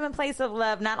mean that from a place of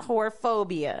love, not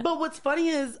whorephobia. But what's funny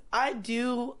is I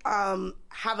do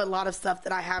have a lot of stuff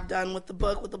that I have done with the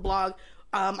book, with the blog.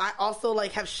 I also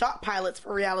have shot pilots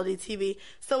for reality TV.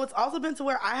 So it's also been to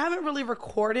where I haven't really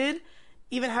recorded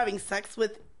even having sex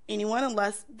with anyone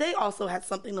unless they also had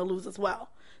something to lose as well.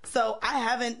 So I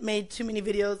haven't made too many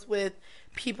videos with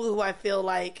people who I feel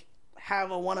like have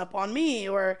a one-up on me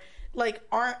or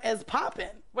aren't as poppin'.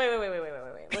 Wait.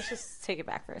 Let's just take it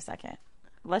back for a second.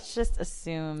 Let's just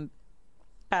assume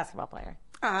basketball player.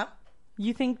 Uh-huh.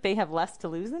 You think they have less to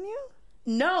lose than you?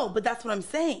 No, but that's what I'm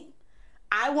saying.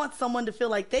 I want someone to feel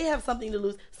like they have something to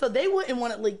lose, so they wouldn't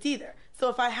want it leaked either. So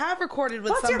if I have recorded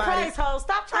with somebody... What's your price, ho?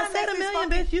 Stop trying to make I said $1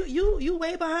 million, bitch. You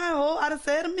way behind, ho. I done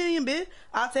said $1 million, bitch.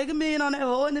 I'll take $1 million on that,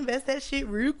 ho, and invest that shit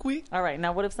real quick. All right,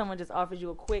 now what if someone just offers you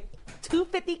a quick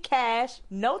 $250 cash,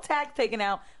 no tax taken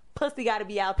out, pussy got to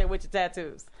be out there with your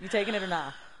tattoos? You taking it or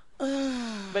not?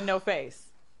 But no face.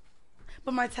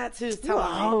 But my tattoos tell me.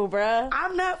 Oh, bruh.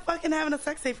 I'm not fucking having a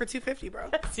sex tape for $250, bro.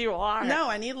 Yes, you are. No,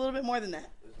 I need a little bit more than that.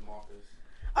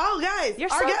 Oh, guys,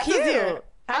 You're our so guest cute. is here.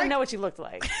 I didn't know what you looked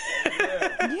like.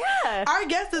 Yeah. Our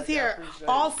guest is here.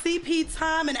 All CP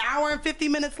time, an hour and 50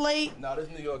 minutes late. No, this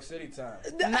is New York City time.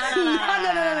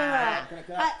 No.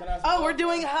 Oh, we're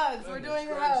doing hugs. We're doing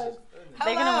hugs.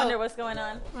 They're going to wonder what's going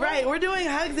on. Right, we're doing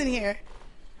hugs in here.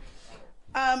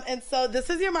 And so this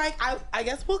is your mic. I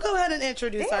guess we'll go ahead and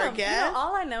introduce our guest.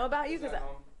 All I know about you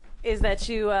is that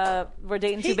you were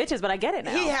dating two bitches, but I get it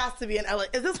now. He has to be in LA.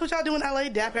 Is this what y'all do in LA?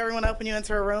 Dap everyone up when you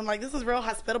enter a room? Like, this is real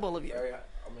hospitable of you.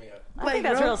 I think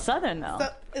that's real Southern, though. So,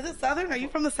 is it Southern? Are you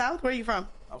from the South? Where are you from?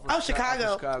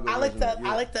 Chicago. I looked up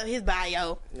his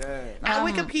bio. Yeah.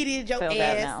 I Wikipedia your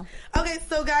ass. Okay,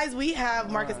 so guys, we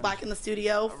have Marcus Black in the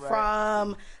studio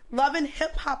from Love and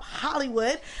Hip Hop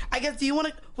Hollywood. I guess, do you want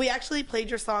to? We actually played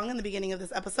your song in the beginning of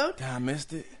this episode. I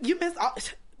missed it. You missed all.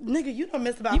 Nigga, you don't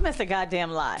miss about. You missed a goddamn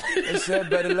lot. It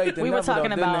said better late than we were never, talking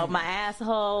though, about my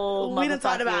asshole. We done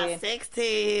talked about sex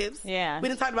tapes. Yeah. We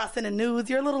done talked about sending nudes.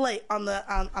 You're a little late on the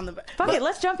Fuck it,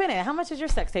 let's jump in it. How much is your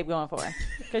sex tape going for?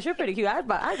 Because you're pretty cute. I'd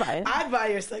buy it. I'd buy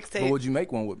your sex tape. But would you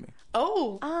make one with me?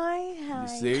 Oh. I have.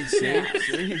 See? She's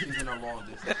in a long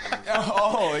distance.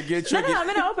 Oh, it get tricky. No, I'm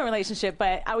in an open relationship,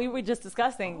 but we were just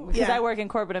discussing because I work in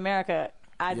corporate America.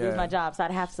 I'd lose my job, so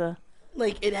I'd have to.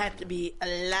 Like, it'd have to be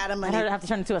a lot of money. I'd have to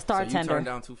turn into a star tender. You turn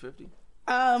down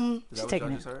 $250? She's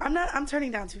taking it. I'm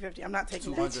turning down $250. I'm not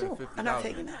taking that. I'm not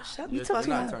taking that. Shut You're up.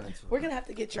 not turning to. We're gonna have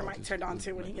to get your mic turned on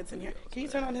too when he gets in here. Can you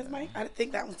turn on his mic? I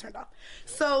think that one's turned off.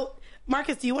 So,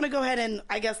 Marcus, do you want to go ahead and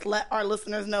I guess let our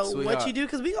listeners know what you do?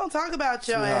 Because we gonna talk about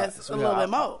your ass a little bit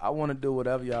more. I want to do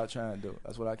whatever y'all trying to do.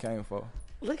 That's what I came for.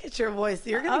 Look at your voice.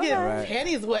 You're going to get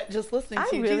panties wet just listening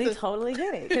to you. I really totally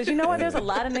get it. Because you know what? There's a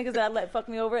lot of niggas that let fuck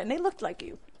me over and they looked like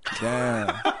you.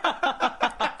 Damn.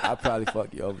 I probably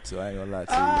fuck you over too. I ain't gonna lie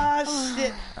to you. Oh,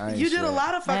 shit. You did a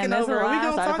lot of fucking over. We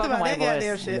gonna talk about that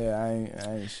goddamn shit. Yeah,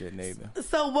 I ain't shit neither.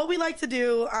 So what we like to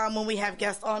do when we have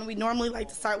guests on, we normally like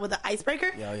to start with an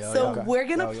icebreaker. We're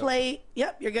going to play.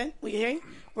 Yep, you're good. We hear you.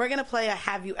 We're going to play a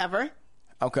Have You Ever?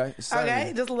 Okay.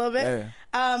 Okay, just a little bit.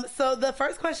 Yeah. So the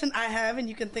first question I have, and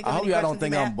you can think of I hope any y'all questions don't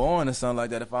think you I'm have. boring or something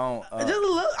like that if I don't. Just a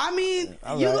little. I mean,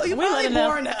 you probably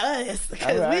boring to us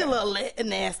because we a little lit and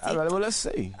nasty. All right, well, let's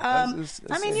see. Let's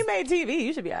see. You made TV.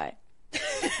 You should be all right.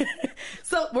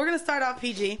 So we're going to start off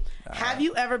PG. Have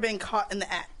you ever been caught in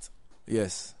the act?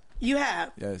 Yes. You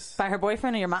have? Yes. By her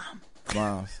boyfriend or your mom?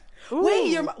 Mom's.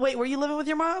 Wait, were you living with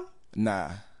your mom?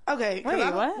 Nah. Okay.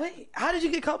 Wait, what? Wait, how did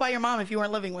you get caught by your mom if you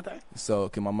weren't living with her? So,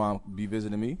 can my mom be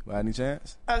visiting me by any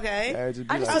chance? Okay.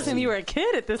 I just assumed you were a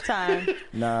kid at this time.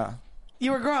 Nah.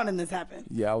 You were grown and this happened?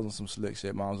 Yeah, I was on some slick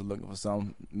shit. Mom was looking for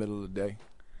something middle of the day.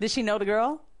 Did she know the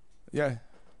girl? Yeah.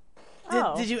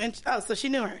 Did you? So she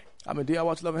knew her? I mean, do y'all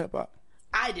watch Love and Hip Hop?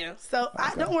 I do. So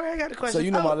don't worry, I got a question. So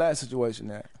you know my last situation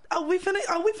there. Oh, we finna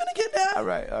get that? All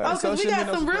right. Oh, because we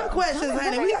got some real questions,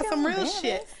 honey. We got some real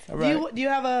shit. All right. Do you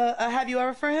have a Have You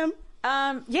Ever for him?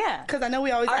 Yeah. Because I know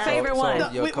we always our ask. favorite one.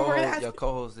 So your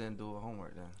co-host didn't do a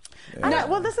homework then. Yeah.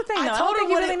 Well, that's the thing, though. I don't think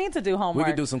you really need to do homework.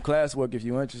 We could do some classwork if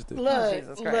you're interested. Look,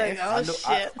 Jesus Christ.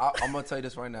 shit. I'm going to tell you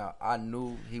this right now. I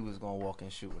knew he was going to walk in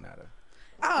shooting at her.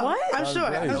 Oh, what? I'm sure.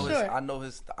 I know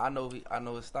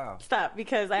his style. Stop,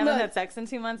 because I haven't had sex in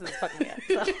 2 months. It's fucking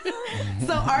me up.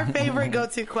 So our favorite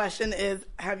go-to question is,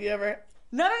 have you ever...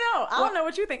 No. I don't know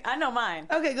what you think. I know mine.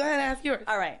 Okay, go ahead and ask yours.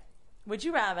 All right. Would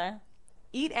you rather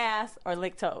eat ass or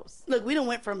lick toes? Look, we done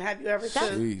went from have you ever to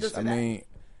this I mean,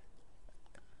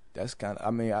 that's kind of... I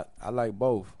mean, I like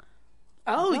both.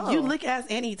 Oh, you lick ass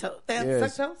and eat toes? And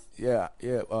suck toes? Yeah,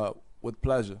 with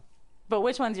pleasure. But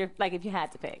which one's your... Like, if you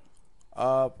had to pick?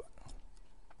 I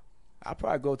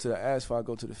probably go to the ass before I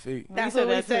go to the feet. That's what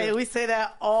we say. We say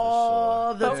that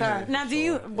all the time. Now,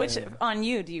 which on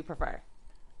you do you prefer?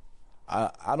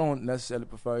 I don't necessarily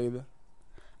prefer either.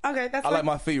 Okay, that's I like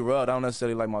my feet rubbed. I don't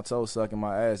necessarily like my toes sucking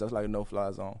my ass. That's like a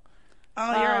no-fly zone.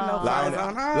 Oh, you're a no-fly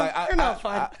zone. You're not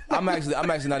fun. I'm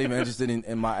actually not even interested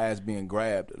in my ass being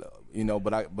grabbed, you know.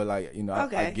 But I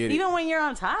get it. Even when you're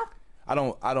on top.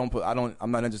 I'm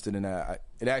not interested in that.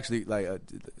 It actually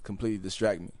completely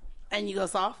distract me. And you go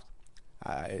soft?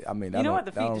 I mean, you know what?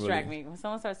 The feet distract me. When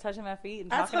someone starts touching my feet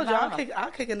and talking about them.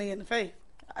 I'll kick a nigga in the face.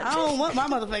 I don't want my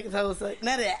motherfucking toes sucked.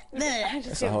 None of that.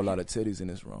 That's a whole lot of titties in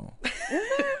this room.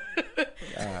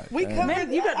 We covered.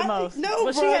 Man, you got the most. No,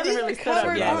 but bro, she hasn't really stood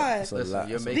up yet.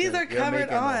 Listen, these are covered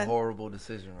on. A horrible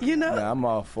decision. Right you know, yeah, I'm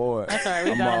all for it. That's all right.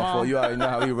 I'm all for it. You already know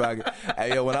how we rock it.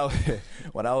 Hey, yo,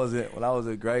 when I was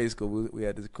in grade school, we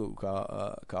had this group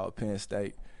called Penn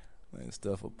State. And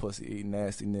stuff for pussy eating,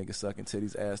 nasty niggas, sucking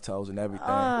titties, ass toes, and everything.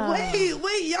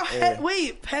 Wait, y'all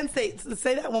wait, Penn State.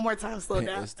 Say that one more time, slow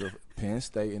down. It's the Penn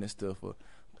State, and it's still for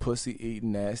pussy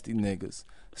eating, nasty niggas,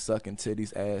 sucking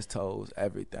titties, ass toes,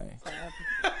 everything.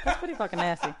 That's pretty fucking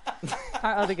nasty.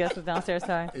 Our other guest was downstairs,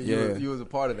 sorry. Yeah. You was a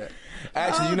part of that.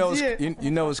 Actually,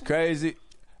 you know what's crazy?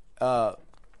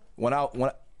 When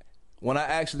I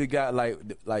actually got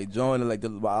like joined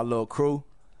our little crew,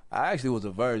 I actually was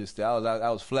a virgin still. I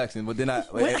was flexing, but then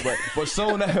but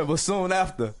soon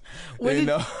after, When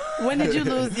did you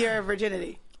lose your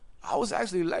virginity? I was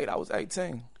actually late. I was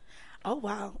 18. Oh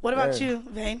wow. What about you,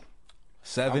 Vane?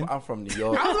 7. I'm from New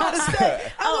York. I was about to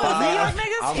say. New York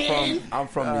niggas. I'm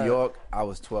from New York. I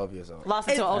was 12 years old. Lost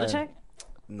it to an older chick?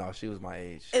 No, she was my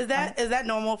age. Is that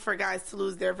normal for guys to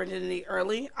lose their virginity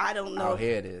early? I don't know. Out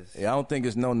here it is. Yeah, I don't think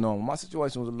it's no normal. My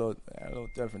situation was a little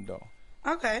different though.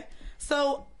 Okay,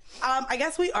 so I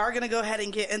guess we are gonna go ahead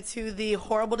and get into the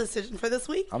horrible decision for this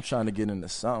week. I'm trying to get into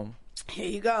something. Here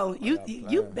you go. You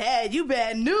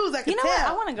bad news. I can tell. What?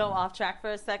 I want to go off track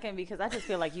for a second because I just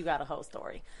feel like you got a whole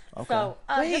story. Okay. So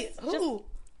Wait, who?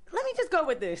 Let me just go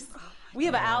with this. We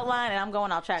have an outline, and I'm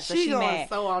going off track, so She she's going mad.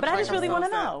 so off but I track, just really I'm so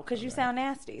want to upset. know because you sound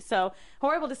nasty. So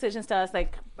horrible decisions to us,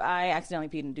 like I accidentally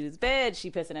peed in dude's bed, she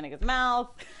pissed in a nigga's mouth,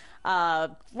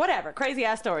 whatever, crazy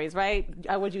ass stories, right?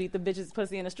 Would you eat the bitch's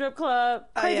pussy in a strip club?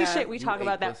 Crazy shit. We talk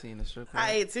about that. Pussy in the strip club?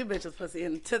 I ate 2 bitches pussy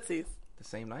and tootsies. The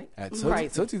same night?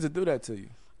 Tootsies will do that to you.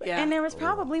 Yeah. And there was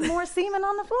probably more semen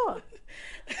on the floor.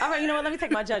 All right, you know what? Let me take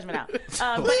my judgment out.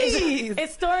 But Please.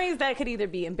 it's stories that could either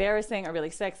be embarrassing or really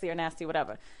sexy or nasty,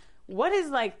 whatever. What is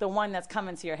like the one that's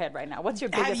coming to your head right now? What's your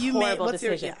biggest horrible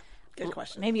decision? Good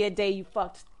question. Maybe a day you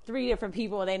fucked 3 different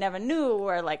people and they never knew,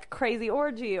 or like a crazy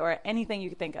orgy, or anything you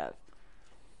could think of.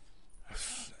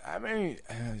 I mean,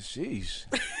 sheesh.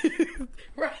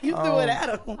 Right, you threw it at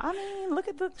him. I mean, look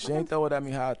at the. She ain't throw it at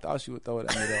me how I thought she would throw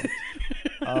it at me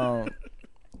though.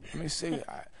 Let me see.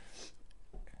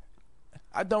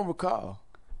 I don't recall.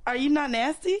 Are you not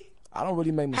nasty? I don't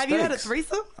really make mistakes. Have you had a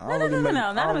threesome?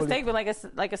 No, not a mistake, but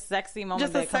like a sexy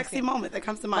moment. Just a sexy moment that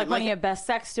comes to mind. Like one of your best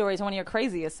sex stories, one of your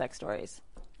craziest sex stories.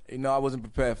 You know, I wasn't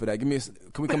prepared for that. Can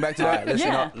we come back to that? Listen,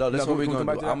 Yeah. no, this is what we're going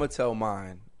to do. to that? I'm going to tell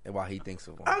mine and while he thinks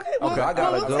of one. Okay, well, I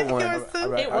got a good one.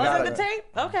 It wasn't the tape?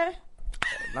 Okay.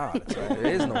 Nah, there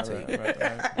is no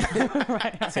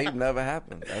tape. Tape never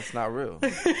happened. That's not real.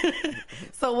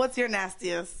 So what's your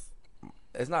nastiest?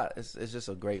 It's not. It's just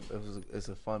a great. It's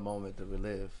a fun moment to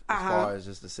relive as far as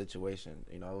just the situation.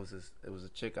 You know, it was a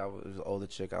chick. It was an older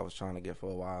chick I was trying to get for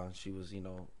a while. And she was,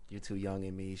 you're too young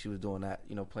in me. She was doing that,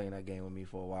 playing that game with me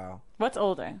for a while. What's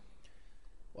older?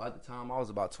 Well, at the time I was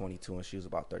about 22 and she was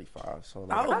about 35. So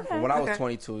when I was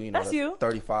 22, That's you.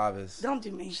 35 is. Don't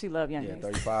do me. She love young. Yeah,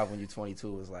 35 when you're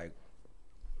 22 is like.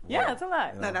 Yeah, that's a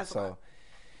lot. No, that's so.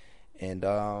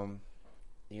 And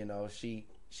she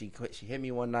hit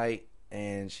me one night.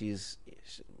 And she's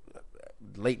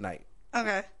late night.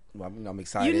 Okay. Well, I'm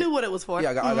excited. You knew what it was for. Yeah,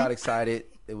 I got excited.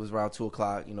 It was around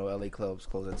 2:00. LA clubs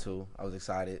close at 2. I was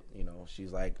excited.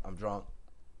 She's like, I'm drunk.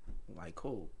 I'm like,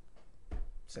 cool.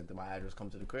 Sent her my address. Come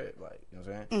to the crib. Like, you know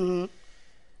what I'm saying? Mm-hmm.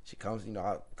 She comes.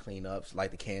 I clean up, light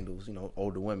the candles.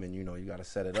 Older women. You got to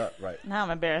set it up right. Now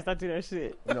I'm embarrassed. I do that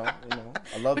shit. I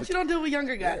love. But you don't do it with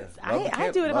younger guys. Yeah,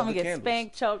 I do it if I'm gonna get candles.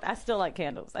 spanked, choked. I still like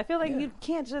candles. I feel like you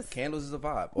can't just. Candles is a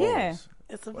vibe. Yeah. Always.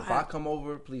 It's a vibe. If I come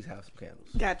over, please have some candles.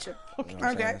 Gotcha. You know what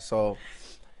I'm Okay. saying? So,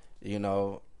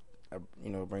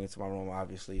 bring it to my room,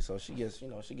 obviously. So she gets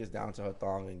down to her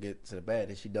thong and get to the bed,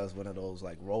 and she does one of those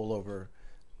like rollover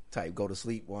type go to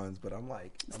sleep ones. But I'm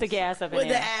like, stick your ass up in With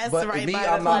there. the ass but right me, by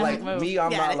I'm the not leg. like me. I'm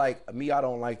Got not it. like me. I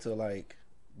don't like to like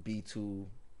be too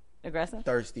Aggressive.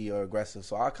 thirsty or aggressive.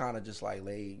 So I kind of just like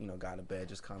lay, got in bed,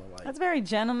 just kind of like. That's very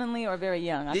gentlemanly or very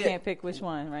young. I can't pick which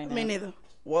one right now. Me neither.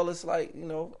 Well, it's like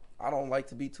I don't like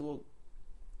to be too.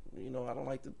 I don't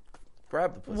like to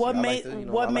grab the pussy. What I made like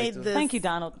to, what I like made to- this? Thank you,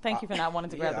 Donald. Thank you for not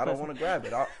wanting to grab the I don't pussy. want to grab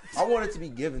it. I want it to be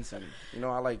given to me.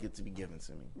 I like it to be given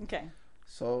to me. Okay.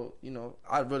 So,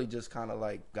 I really just kind of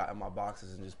like got in my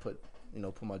boxes and just put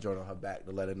my joint on her back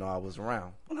to let her know I was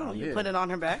around. Oh, you put it on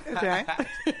her back. Okay.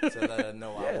 To let her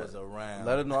know I was around.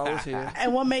 Let her know I was here.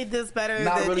 And what made this better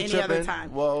Not than really any tripping. other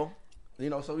time? Well,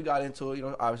 so we got into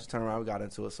it. Obviously turned around, we got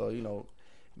into it. So,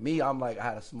 me, I'm like, I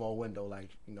had a small window, like,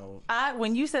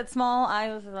 When you said small, I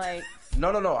was like,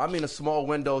 No. I mean a small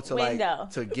window to Window. like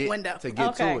to get Window. to get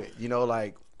Okay. to it.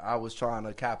 Like I was trying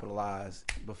to capitalize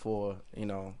before,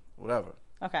 whatever.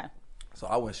 okay. So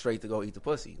I went straight to go eat the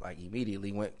pussy. Like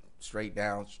immediately went straight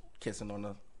down, kissing on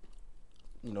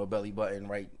the, belly button,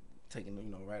 right,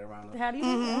 taking, right around How do you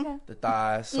do that? Okay. the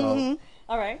thighs. So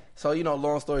All right. So,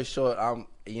 long story short, I'm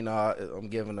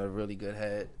giving a really good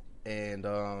head, and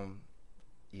I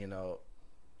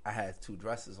had 2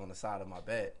 dressers on the side of my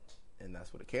bed, and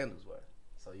that's where the candles were.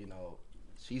 So,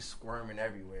 she's squirming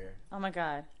everywhere. Oh my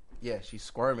God. Yeah, she's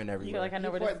squirming everywhere. You feel like I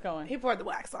know where this is going. He poured the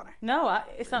wax on her. No,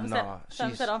 it's something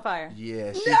set on fire.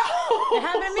 Yeah, It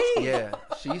happened to me. Yeah,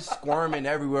 she's squirming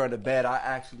everywhere in the bed. I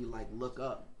actually look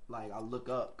up. I look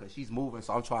up because she's moving,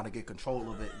 so I'm trying to get control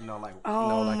of it.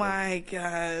 My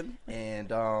God.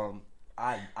 And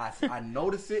I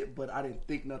noticed it, but I didn't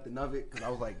think nothing of it because I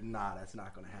was like, nah, that's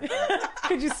not gonna happen.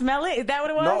 Could you smell it? Is that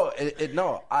what it was?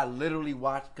 No, I literally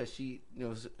watched because she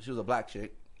was a black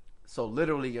chick, so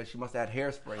literally she must have had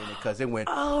hairspray in it because it went.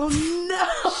 Oh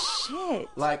no! Shit!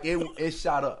 Like it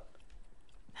shot up.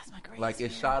 That's my greatest. Like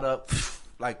it shot up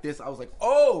like this. I was like,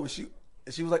 oh, she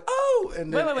was like, oh,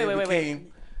 and then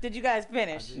wait. Did you guys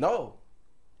finish? No,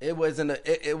 it wasn't.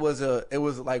 It was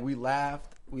like we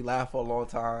laughed for a long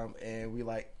time, and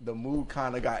the mood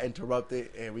kind of got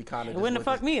interrupted, and we kind of. It wouldn't have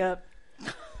fucked me up.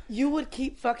 You would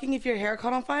keep fucking if your hair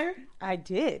caught on fire? I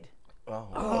did.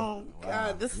 Oh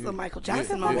God, this is a Michael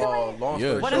Jackson moment.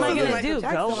 What am I gonna do?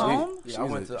 Go home? I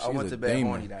went to bed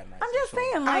horny that night. I'm just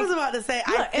saying. I was about to say.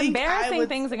 I think embarrassing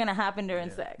things are gonna happen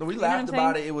during sex. We laughed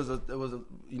about it. It was a.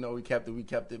 We kept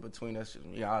it between us.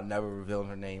 I'll never reveal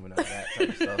her name and all that type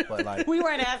of stuff. But we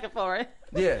weren't asking for it.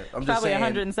 Yeah, I'm just probably saying.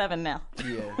 107 now.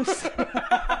 Yeah.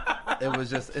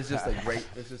 It's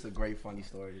just a great funny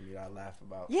story to me that I laugh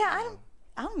about. Yeah,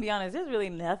 I'm gonna be honest. There's really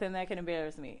nothing that can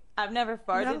embarrass me. I've never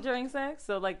farted during sex,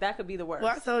 so that could be the worst.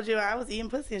 Well, I told you I was eating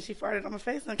pussy and she farted on my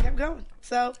face and kept going.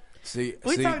 So we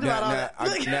talked about all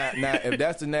that. Now, if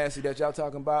that's the nasty that y'all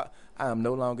talking about, I am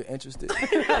no longer interested.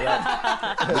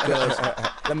 Right? Because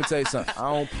let me tell you something.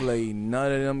 I don't play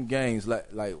none of them games. Like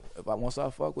if once I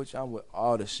fuck with you, I'm with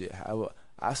all the shit. However,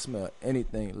 I smell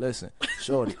anything. Listen,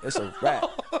 shorty, it's a wrap.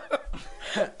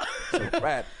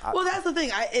 Well, that's the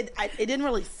thing. It didn't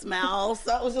really smell,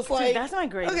 so it was just like. That's my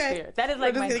greatest fear. That is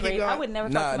like my greatest. I would never.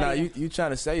 Nah. You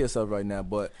trying to say yourself right now,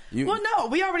 but you. Well, no,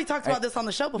 we already talked about this on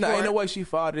the show before. No, ain't no way she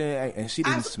farted and she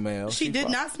didn't smell. She did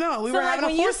not smell. We were having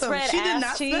a foursome. She did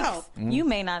not smell. You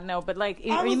may not know, but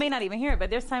or you may not even hear it. But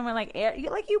there's time when air,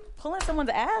 you pulling someone's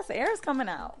ass, air is coming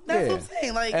out. That's what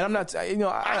I'm saying. And I'm not. I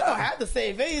don't have to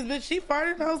say face, but she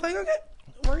farted, and I was like, okay.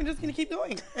 We're just gonna keep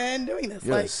going and doing this.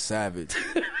 You're a savage.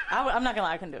 I'm not gonna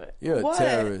lie, I can do it. You're a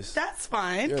terrorist. That's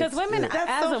fine. Because women,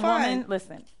 as a woman,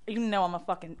 listen. I'm a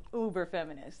fucking uber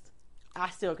feminist. I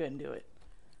still couldn't do it.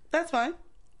 That's fine.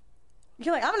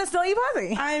 You're like, I'm gonna still eat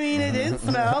pussy. I mean, it didn't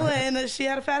smell, and she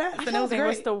had a fat ass, and it was great.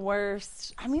 What's the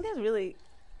worst? I mean, there's really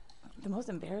the most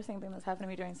embarrassing thing that's happened to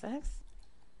me during sex.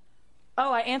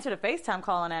 Oh, I answered a FaceTime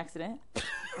call on accident.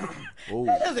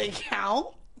 That doesn't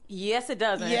count. Yes, it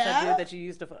does. And it's a dude that you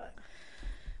used to fuck.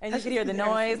 And you could hear the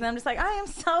noise, and I'm just like, I am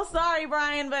so sorry,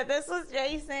 Brian, but this was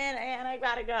Jason, and I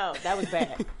gotta go. That was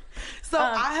bad. So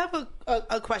I have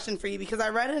a question for you, because I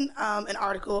read an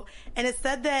article, and it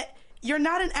said that you're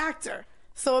not an actor.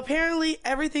 So apparently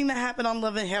everything that happened on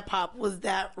Love and Hip Hop was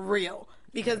that real.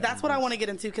 Because that's what I want to get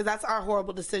into, because that's our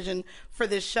horrible decision for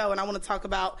this show, and I want to talk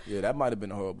about... Yeah, that might have been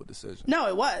a horrible decision. No,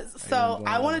 it was. So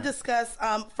I want to discuss,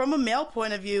 from a male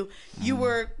point of view, you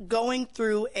were going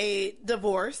through a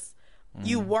divorce.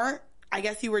 You weren't, I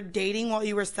guess you were dating while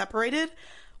you were separated.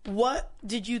 What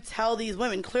did you tell these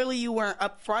women? Clearly you weren't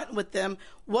upfront with them.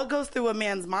 What goes through a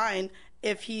man's mind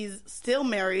if he's still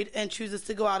married and chooses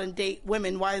to go out and date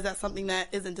women? Why is that something that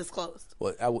isn't disclosed?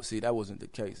 Well, I would see that wasn't the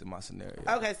case in my scenario.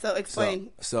 Okay, so explain.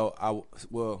 I'm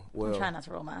trying not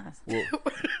to roll my eyes. Well,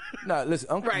 no,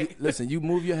 listen, listen. You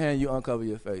move your hand, you uncover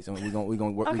your face, and we're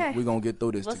gonna work. Okay. We're gonna get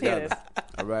through this together.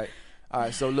 All right.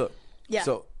 So look. Yeah.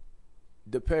 So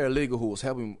the paralegal who was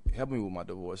helping me with my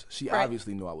divorce, she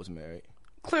obviously knew I was married.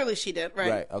 Clearly, she did.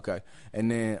 Right. Right. Okay. And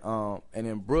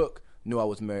then Brooke knew I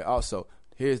was married also.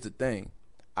 Here's the thing,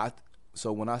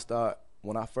 when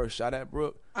I first shot at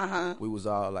Brooke, we was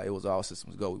all like, it was all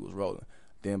systems go, we was rolling.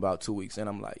 Then about 2 weeks in,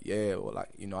 I'm like,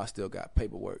 I still got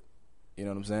paperwork. You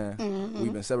know what I'm saying? Mm-hmm.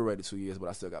 We've been separated 2 years, but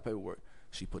I still got paperwork.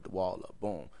 She put the wall up,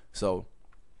 boom. So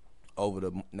over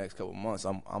the next couple of months,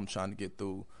 I'm trying to get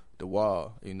through the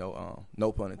wall.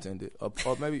 No pun intended, or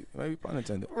maybe pun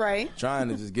intended. Right. Trying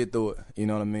to just get through it. You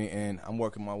know what I mean? And I'm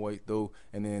working my way through,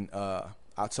 and then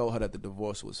I told her that the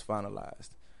divorce was finalized,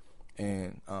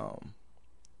 and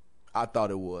I thought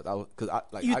it was.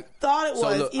 You thought it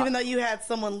was, even though you had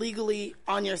someone legally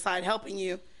on your side helping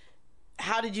you.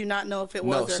 How did you not know if it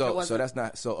was or if it wasn't? So that's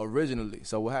not. So originally,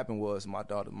 what happened was my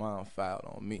daughter's mom filed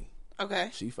on me. Okay.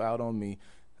 She filed on me.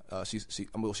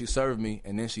 she served me,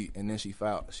 and then she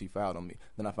filed on me.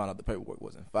 Then I found out the paperwork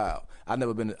wasn't filed. I've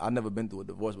never been through a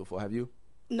divorce before. Have you?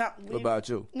 No. What about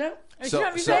you? No.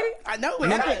 I know we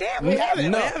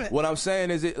haven't. What I'm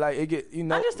saying is it get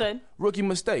Understood. Rookie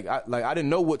mistake. I didn't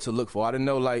know what to look for. I didn't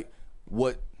know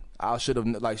what I should have.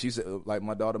 Like she said, like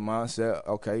my daughter mine said,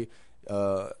 okay,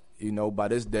 by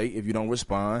this date, if you don't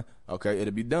respond, okay,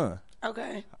 it'll be done.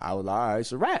 Okay. I was like, all right,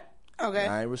 it's a wrap. Okay.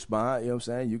 I ain't respond. You know what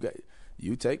I'm saying?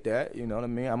 You take that. You know what I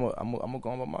mean? I'm gonna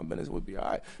go on about my business. We'll be all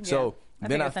right. Yeah. So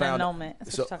then I found.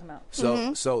 That's what you're talking about.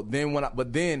 So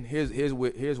then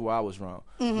here's where I was wrong,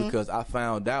 because I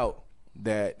found out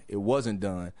that it wasn't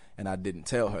done, and I didn't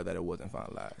tell her that it wasn't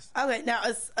finalized. Okay. Now,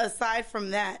 aside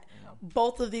from that,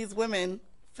 both of these women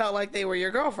felt like they were your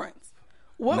girlfriends.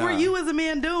 What were you as a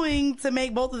man doing to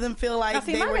make both of them feel like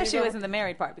they were your my issue girlfriend? isn't the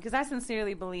married part, because I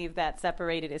sincerely believe that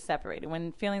separated is separated.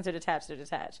 When feelings are detached, they're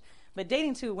detached. But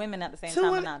dating two women at the same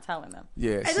time, I'm not telling them.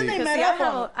 Yeah, and then they met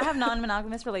up I have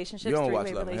non-monogamous relationships, you don't watch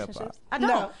three-way Love and Hip-Hop. relationships. I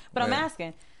don't, but I'm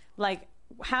asking, like,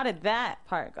 how did that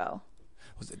part go?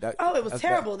 It was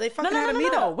terrible. They fucking had a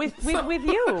meetup with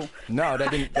you. No,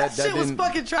 that didn't. That shit was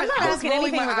fucking trash. I'm not asking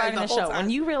anything regarding the show. Time. When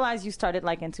you realize you started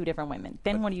liking two different women,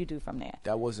 then what do you do from there?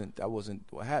 That wasn't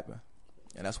what happened,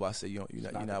 and that's why I said you're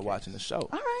not watching the show. All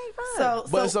right, fine.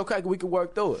 But it's okay. We can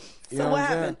work through it. You know what what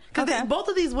happened? Because both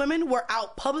of these women were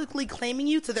out publicly claiming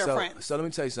you to their friends. So let me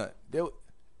tell you something.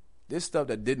 This stuff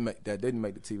that didn't make the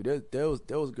TV. There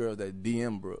was girls that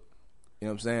DM Brooke. You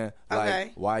know what I'm saying?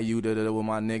 Like, why you with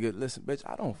my nigga? Listen, bitch,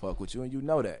 I don't fuck with you, and you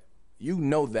know that. You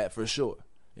know that for sure.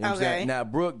 You know what I'm saying? Now,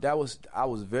 Brooke, I was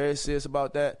very serious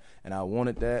about that, and I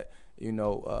wanted that,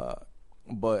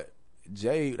 but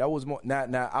Jay, that was more.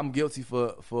 Now I'm guilty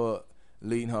for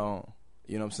leading her on.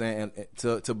 You know what I'm saying?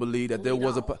 And to believe that there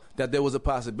was a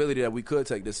possibility that we could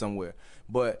take this somewhere.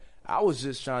 But I was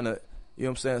just trying to. You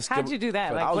know what I'm saying? How'd you do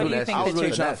that? Like, what do you think? I was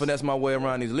really trying to finesse my way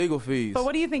around these legal fees. But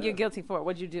what do you think you're guilty for?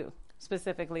 What'd you do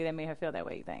specifically that made her feel that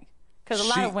way? You think? Because a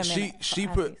lot of women.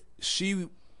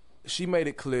 She made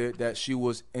it clear that she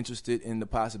was interested in the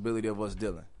possibility of us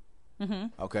dealing.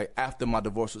 Mm-hmm. Okay, after my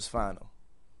divorce was final,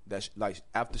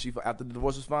 after the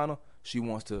divorce was final, she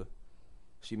wants to.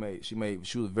 She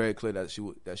was very clear that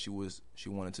she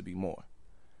wanted to be more.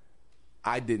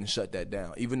 I didn't shut that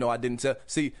down, even though I didn't tell.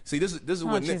 See, this is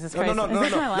what Jesus no,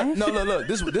 look,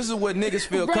 this is what niggas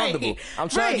feel comfortable. I'm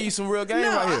trying to give you some real game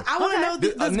right here. I want to know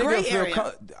this gray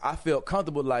area. I felt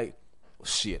comfortable, like,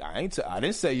 shit. I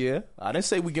didn't say yeah. I didn't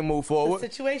say we can move forward.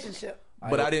 Situationship.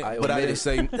 But I didn't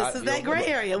say. This is that gray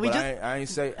area. I ain't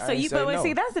say. No.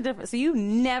 See, that's the difference. So you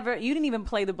didn't even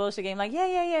play the bullshit game. Like,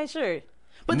 yeah, sure.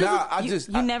 But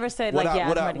you never said like, yeah.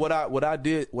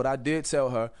 What I did tell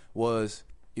her was,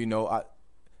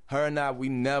 her and I, we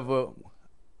never.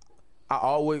 I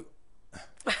always.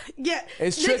 Yeah,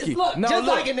 it's tricky. Look,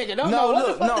 like a nigga.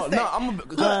 I'm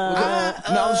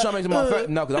just trying to make my friend.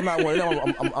 No, because I'm not one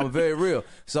of them. I'm very real.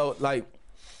 So like,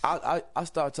 I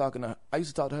started talking to her. I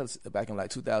used to talk to her back in like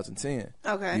 2010.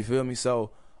 Okay, you feel me?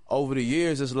 So over the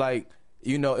years, it's like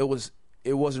it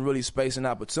wasn't really space and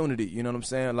opportunity. You know what I'm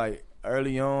saying? Like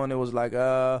early on, it was like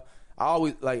I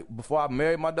always, like, before I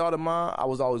married my daughter mom, I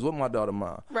was always with my daughter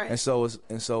mom. Right. And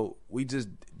so we just,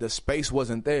 the space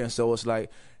wasn't there. And so it's like,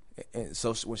 and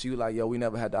so when she was like, yo, we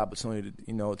never had the opportunity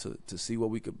to, to see what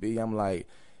we could be, I'm like,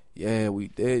 yeah, we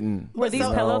didn't. Were these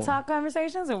pillow talk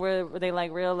conversations, or were they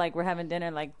like real, like we're having dinner,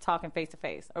 like talking face to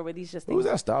face, or were these just things? It was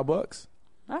at Starbucks.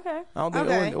 Okay. I don't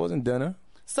think it wasn't dinner.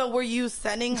 So were you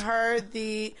sending her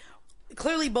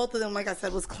clearly both of them, like I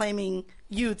said, was claiming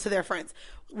you to their friends.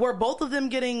 Were both of them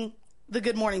getting the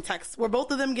good morning text? Were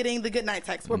both of them getting the good night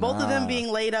text? Were both of them being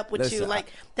laid up with you? Like,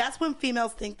 that's when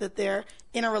females think that they're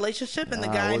in a relationship, and the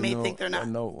guy may think they're not.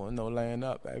 No laying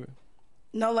up, baby.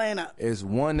 No laying up. It's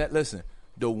one that, listen,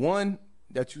 the one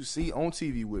that you see on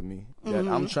TV with me that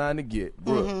I'm trying to get,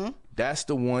 Brooke, that's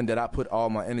the one that I put all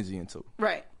my energy into.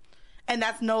 Right. And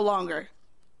that's no longer.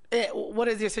 What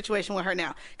is your situation with her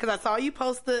now? Because I saw you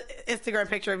post the Instagram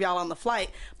picture of y'all on the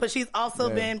flight, but she's also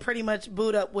been pretty much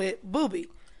booed up with Booby.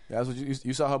 That's what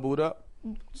you saw her booed up?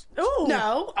 Ooh.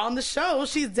 No, on the show,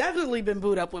 she's definitely been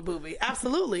booed up with Booby.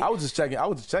 Absolutely. I was just checking. I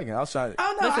was trying to.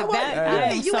 Oh no, I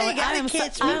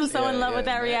am so in love with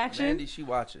that reaction. Mandy, she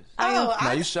watches.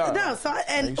 You sharp. No, so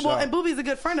and Booby's a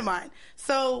good friend of mine.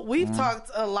 So we've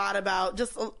talked a lot about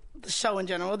just the show in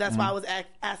general. That's why I was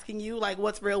asking you, like,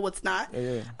 what's real, what's not.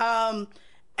 Yeah.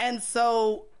 And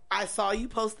so I saw you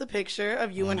post the picture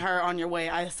of you and her on your way,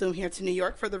 I assume, here to New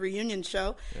York for the reunion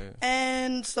show. Yeah.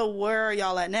 And so where are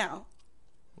y'all at now?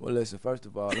 Well, listen, first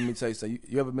of all, let me tell you something.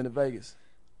 You ever been to Vegas?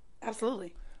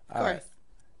 Absolutely. Of course.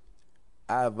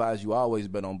 I advise you always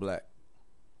bet on black.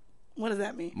 What does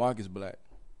that mean? Marcus Black.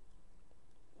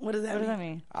 What does that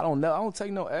mean? I don't know. I don't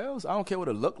take no L's. I don't care what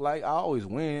it look like. I always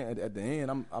win at the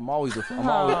end. I'm always in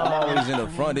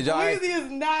the front. Did y'all? Weezy is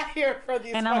not here for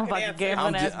these. And I'm like a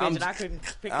gambling ass bitch, and I couldn't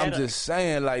pick that up. I'm just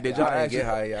saying, like, did y'all actually get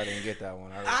how y'all didn't get that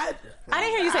one? I didn't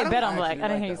hear you say bet on black. I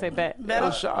didn't hear you say bet. Bet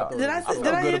on. Did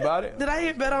I hear about it? Did I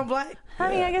hear bet on black?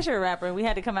 Honey, I guess you're a rapper. We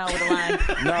had to come out with a line.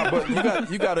 No, but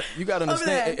you got to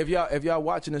understand, if y'all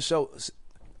watching the show,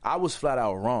 I was flat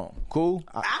out wrong. Cool?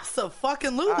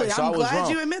 Absolutely. Right, so I'm glad wrong.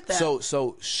 you admit that.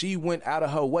 So she went out of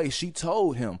her way. She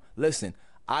told him, listen,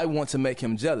 I want to make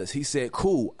him jealous. He said,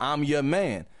 cool, I'm your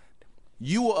man.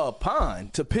 You were a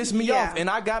pawn to piss me off, and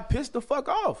I got pissed the fuck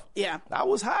off. Yeah. I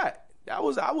was hot. I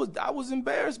was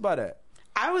embarrassed by that.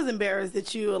 I was embarrassed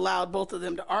that you allowed both of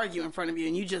them to argue in front of you,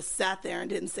 and you just sat there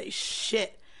and didn't say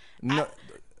shit. No,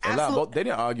 they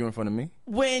didn't argue in front of me.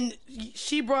 When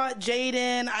she brought Jade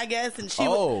in, I guess, and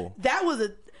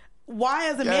why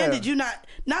as a man did you not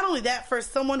only that, for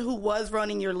someone who was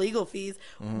running your legal fees,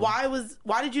 why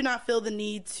did you not feel the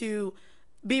need to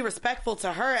be respectful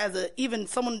to her as even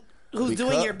someone who's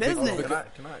doing your business?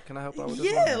 Can I help out with this?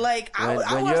 Yeah, one? like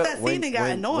I watched that scene and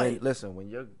got annoyed. Listen, when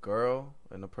your girl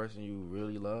and the person you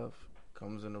really love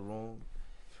comes in the room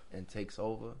and takes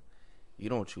over, you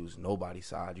don't choose nobody's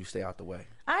side. You stay out the way.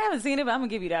 I haven't seen it, but I'm gonna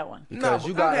give you that one. Because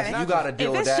you got to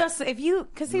deal with that.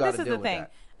 Because see, this is the thing.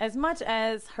 As much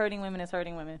as hurting women is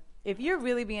hurting women, if you're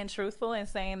really being truthful and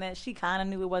saying that she kind of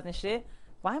knew it wasn't shit,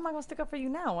 why am I gonna stick up for you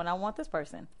now when I want this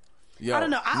person? Yo, I don't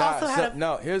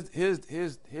know. Here's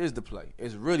the play.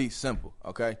 It's really simple.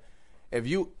 Okay, if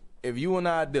you and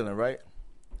I are dealing, right?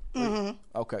 Mm-hmm.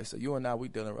 Okay, so you and I, we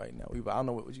dealing right now. I don't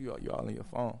know what you all on your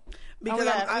phone.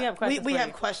 Because we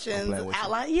have questions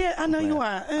outlined. Yeah, I know you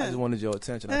are. I just wanted your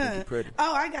attention. I think you're pretty.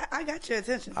 Oh, I got your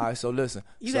attention. All right, so listen.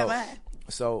 You got mine.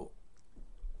 So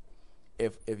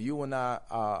if you and I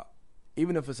are,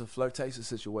 even if it's a flirtatious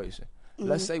situation,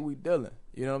 let's say we dealing.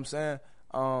 You know what I'm saying?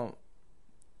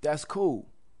 That's cool.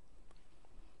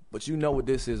 But you know what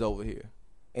this is over here.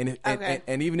 And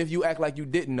even if you act like you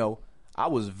didn't know, I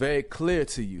was very clear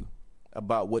to you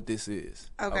about what this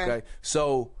is. Okay?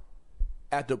 So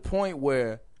at the point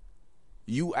where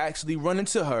you actually run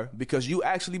into her, because you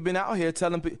actually been out here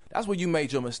telling people, that's where you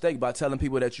made your mistake, by telling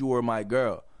people that you were my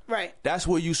girl. Right. That's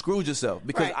where you screwed yourself,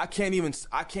 because I can't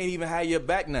even have your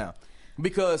back now,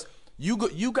 because you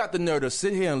got the nerve to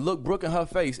sit here and look Brooke in her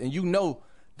face, and you know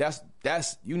that's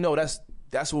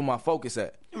where my focus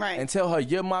at. Right. And tell her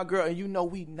you're my girl, and you know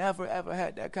we never ever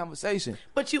had that conversation.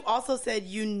 But you also said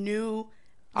you knew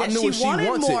that I knew she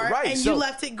wanted more, right? and so, you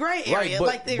left it gray area.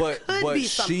 Right, could be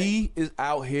something. She is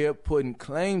out here putting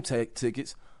claim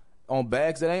tickets on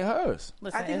bags that ain't hers.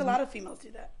 Listen, I think a lot of females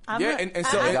do that. I feel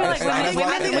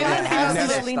like women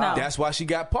absolutely know. That's why she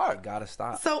got parked. Gotta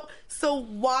stop. So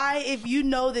why, if you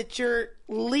know that you're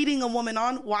leading a woman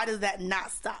on, why does that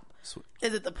not stop?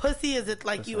 Is it the pussy? Is it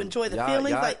like you enjoy the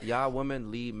feelings? Y'all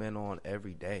women lead men on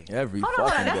every day. Every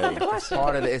fucking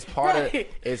day.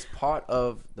 It's part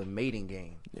of the mating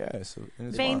game. Yeah.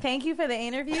 Vane, thank you for the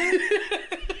interview.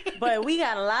 But we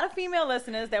got a lot of female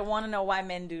listeners that want to know why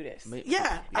men do this.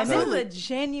 Yeah, and this is a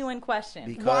genuine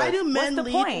question. Why do men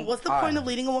lead? Point? What's the point of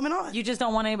leading a woman on? You just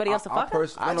don't want anybody else to fuck her?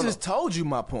 I just told you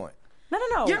my point.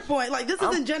 No. Your point. Like, this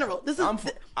is in general. This is.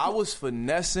 I was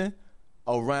finessing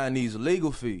around these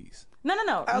legal fees. No,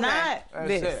 okay. Not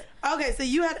this. Okay, so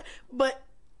you had, but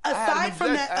aside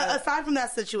from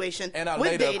that situation, and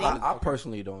with dating, I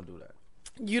personally don't do that.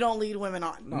 You don't lead women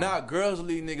on. No. Nah, girls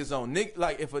lead niggas on.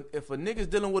 Like if a nigga's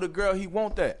dealing with a girl, he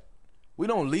want that. We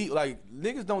don't lead, like,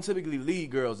 niggas don't typically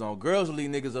lead girls on. Girls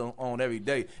lead niggas on every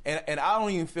day. And I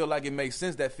don't even feel like it makes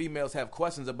sense that females have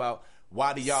questions about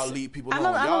why do y'all lead people on.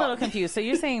 I'm a little confused. So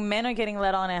you're saying men are getting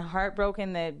let on and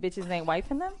heartbroken that bitches ain't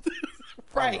wifing them?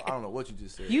 Right. I don't know what you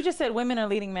just said. You just said women are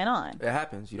leading men on. It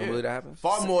happens. You don't believe that happens?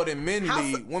 Far more than men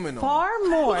lead women on. Far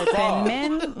more than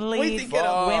men lead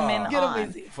women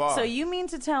on. So you mean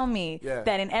to tell me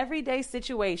that in everyday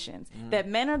situations, that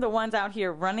men are the ones out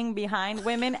here running behind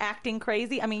women, acting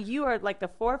crazy? I mean, you are like the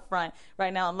forefront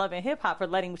right now in Love and Hip Hop for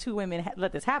letting two women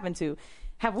let this happen to.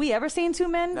 Have we ever seen two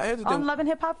men on Love and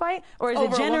Hip Hop fight? Or is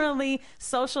it generally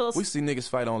social? We see niggas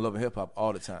fight on Love and Hip Hop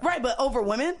all the time. Right, but over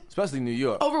women? Especially New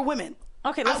York. Over women.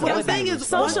 Okay, let's what I'm saying is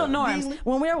social norms.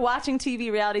 When we're watching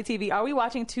TV, reality TV, are we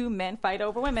watching two men fight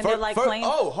over women? They're like playing.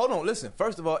 Oh, hold on, listen.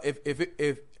 First of all, if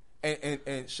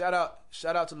shout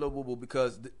out to Lil Boo Boo,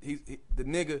 because the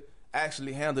nigga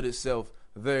actually handled itself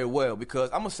very well.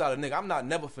 Because I'm a solid nigga. I'm not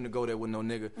never finna go there with no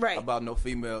nigga about no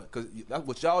female, because that's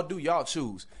what y'all do. Y'all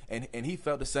choose, and he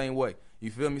felt the same way. You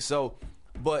feel me? So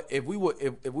But if we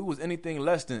was anything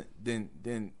less than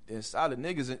solid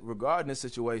niggas regarding this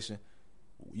situation,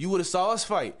 you would have saw us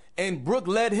fight. And Brooke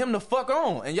led him the fuck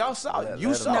on. And y'all saw it.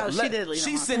 You saw it. No, she did lead him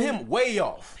She on. sent him way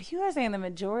off. But you are saying the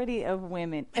majority of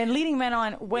women and leading men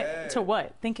on to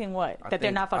what? Thinking what? That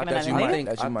they're not fucking another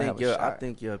nigga? I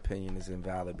think your opinion is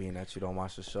invalid, being that you don't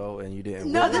watch the show and you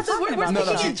didn't. No, that's what we're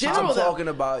speaking in general. I'm talking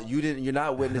about you're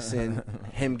not witnessing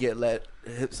him get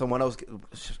someone else,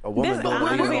 a woman.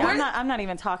 I'm not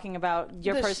even talking about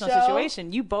your The personal show?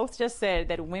 situation. You both just said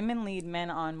that women lead men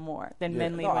on more than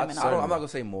men lead women on. I'm not gonna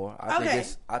say more.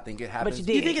 I think it happens. But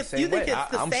you did. You think it's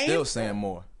the I'm same? still saying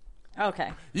more.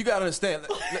 Okay. You gotta understand.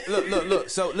 Look.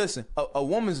 So listen, a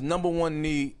woman's number one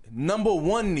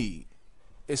need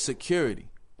is security.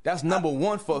 That's number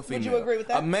one for a female. Would you agree with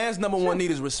that? A man's number one need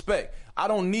is respect. I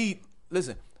don't need.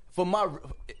 Listen, for my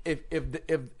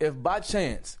if by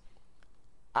chance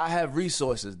I have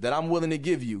resources that I'm willing to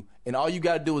give you, and all you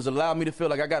gotta do is allow me to feel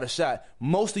like I got a shot,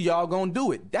 most of y'all gonna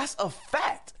do it. That's a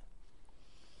fact.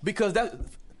 Because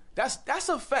that's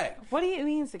a fact. What do you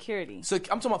mean security? So I'm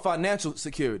talking about financial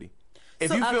security.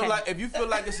 If you feel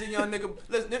like it's a young nigga,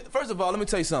 listen, first of all, let me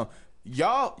tell you something.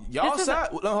 Y'all side.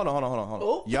 Hold on.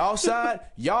 Oh. Y'all side.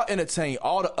 Y'all entertain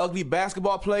all the ugly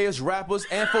basketball players, rappers,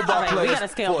 and football players we gotta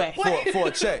scale back. for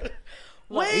a check.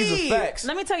 Wait. These are facts.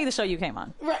 Let me tell you the show you came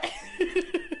on. Right.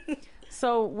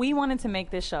 So we wanted to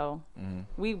make this show. Mm-hmm.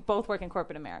 We both work in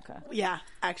corporate America. Yeah,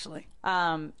 actually.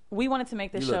 We wanted to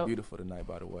make this show. You look beautiful tonight,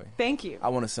 by the way. Thank you. I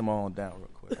want to simmer on down real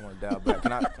quick. I want to dial back.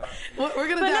 Can I? We're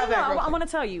going to dial back real quick. I want to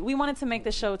tell you, we wanted to make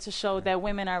the show to show that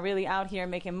women are really out here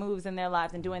making moves in their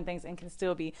lives and doing things and can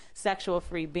still be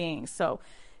sexual-free beings. So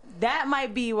that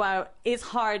might be why it's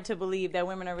hard to believe that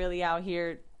women are really out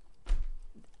here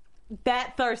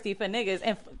that thirsty for niggas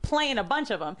and playing a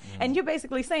bunch of them. And you're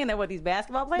basically saying that these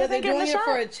basketball players they're ain't getting doing a it shot?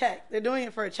 for a check. They're doing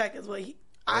it for a check is what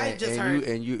I just heard.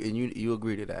 You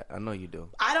agree to that. I know you do.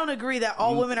 I don't agree that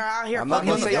all women are out here I'm not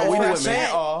fucking gonna say niggas all We're for a not women. saying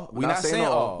check. all. We're not saying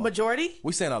all. Majority?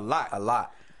 We're saying a lot. A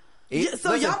lot.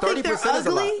 So y'all think they're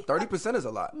ugly? 30% is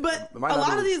a lot. But a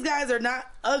lot of these guys are not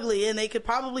ugly, and they could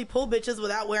probably pull bitches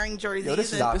without wearing jerseys. Yo,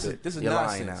 this is You're nonsense.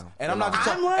 lying now. And I'm not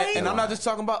just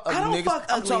talking about ugly I don't niggas. fuck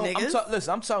ugly niggas.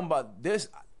 Listen, I'm talking about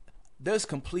there's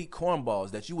complete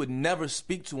cornballs that you would never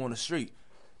speak to on the street.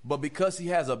 But because he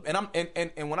has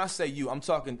and when I say you, I'm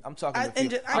talking to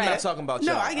people. I'm not talking about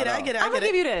y'all. No, I get it. I'm gonna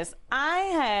give you this. I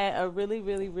had a really,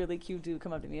 really, really cute dude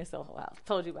come up to me at Soho House.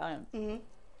 Told you about him. Mm-hmm.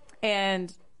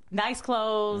 And nice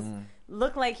clothes. Mm-hmm.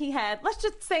 Looked like he had, let's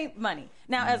just say, money.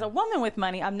 Now, as a woman with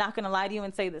money, I'm not gonna lie to you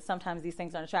and say that sometimes these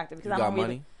things aren't attractive because I don't really.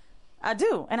 Money? I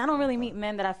do, and I don't really meet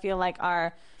men that I feel like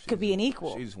could be an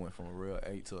equal. She just went from a real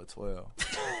 8 to a 12.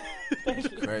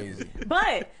 Crazy.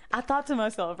 But I thought to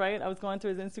myself, right? I was going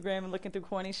through his Instagram and looking through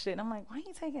corny shit, and I'm like, why are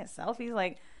you taking selfies?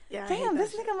 Like, damn,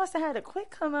 this nigga must have had a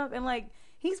quick come up, and like,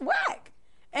 he's whack.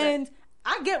 And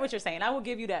I get what you're saying. I will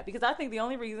give you that because I think the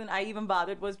only reason I even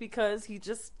bothered was because he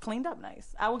just cleaned up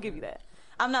nice. I will give you that.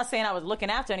 I'm not saying I was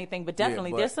looking after anything, but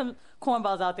definitely there's some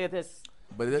cornballs out there that's.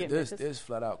 But there's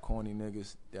flat out corny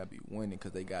niggas that be winning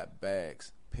because they got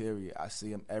bags. Period. I see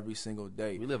them every single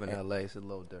day. We live in LA. It's a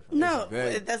little different. No,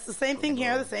 that's the same thing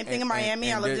here. The same thing in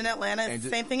Miami. I lived in Atlanta. It's the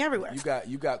same thing everywhere.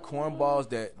 You got cornballs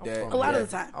that a lot of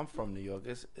the time. I'm from New York.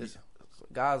 It's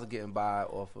guys are getting by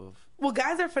off of. Well,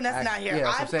 guys are finessing out here.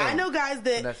 I know guys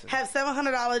that have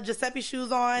 $700 Giuseppe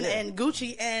shoes on and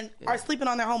Gucci and are sleeping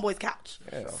on their homeboy's couch.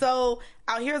 Yeah. So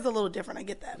out here is a little different. I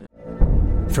get that.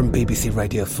 From BBC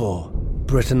Radio 4,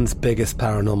 Britain's biggest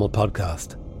paranormal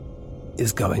podcast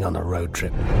is going on a road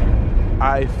trip.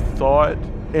 I thought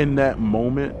in that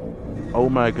moment, oh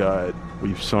my God,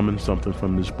 we've summoned something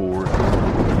from this board.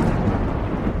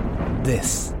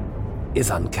 This is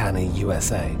Uncanny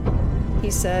USA.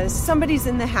 He says, somebody's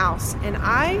in the house, and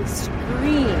I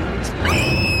screamed.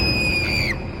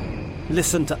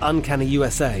 Listen to Uncanny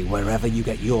USA wherever you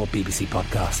get your BBC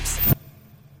podcasts,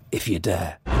 if you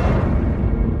dare.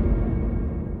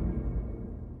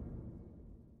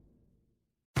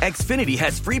 Xfinity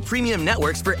has free premium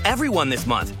networks for everyone this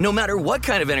month, no matter what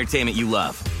kind of entertainment you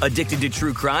love. Addicted to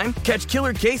true crime? Catch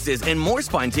killer cases and more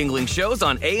spine-tingling shows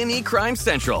on A&E Crime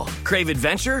Central. Crave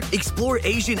adventure? Explore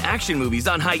Asian action movies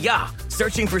on Hayya.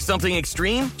 Searching for something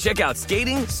extreme? Check out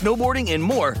skating, snowboarding, and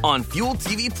more on Fuel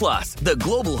TV Plus, the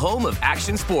global home of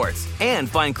action sports. And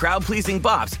find crowd-pleasing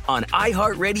bops on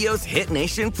iHeartRadio's Hit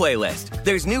Nation playlist.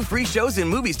 There's new free shows and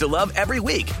movies to love every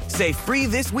week. Say free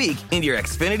this week in your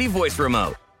Xfinity voice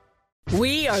remote.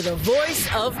 We are the voice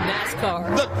of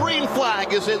NASCAR. The green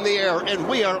flag is in the air, and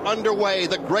we are underway.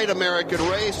 The Great American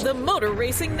Race. The Motor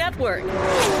Racing Network.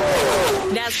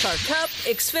 NASCAR Cup,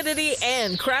 Xfinity,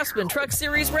 and Craftsman Truck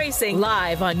Series Racing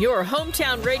live on your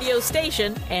hometown radio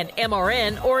station and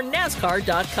MRN or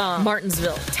NASCAR.com.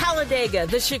 Martinsville, Talladega,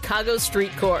 the Chicago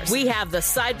Street Course. We have the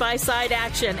side-by-side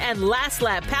action and last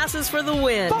lap passes for the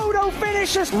win. Photo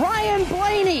finishes. Ryan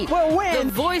Blaney will win.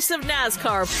 The voice of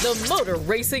NASCAR, the Motor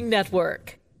Racing Network.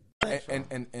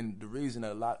 And the reason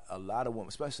that a lot of women,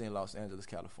 especially in Los Angeles,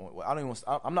 California, well,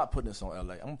 I'm not putting this on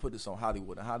LA. I'm gonna put this on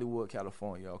Hollywood. In Hollywood,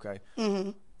 California, okay?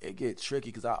 Mm-hmm. It gets tricky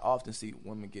because I often see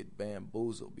women get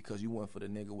bamboozled because you went for the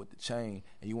nigga with the chain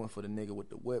and you went for the nigga with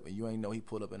the whip and you ain't know he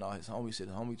pulled up in all his homie shit,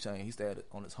 homie chain. He stayed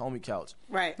on his homie couch.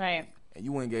 Right. And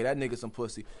you went and gave that nigga some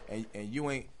pussy and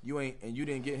you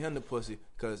didn't get him the pussy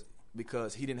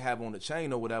because he didn't have on the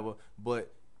chain or whatever,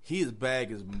 but his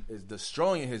bag is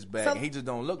destroying his bag, and he just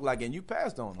don't look like it, and you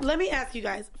passed on him. Let me ask you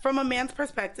guys, from a man's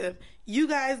perspective, you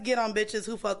guys get on bitches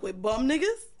who fuck with bum niggas?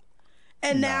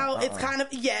 And now it's kind of,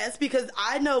 yes, because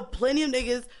I know plenty of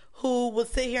niggas who will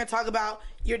sit here and talk about,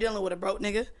 you're dealing with a broke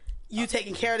nigga, you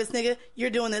taking care of this nigga, you're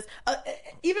doing this.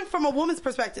 Even from a woman's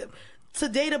perspective, to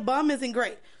date a bum isn't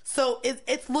great. So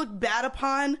it's looked bad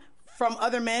upon from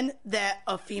other men that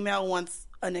a female wants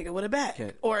a nigga with a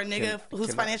bag or a nigga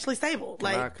who's financially stable.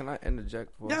 Can I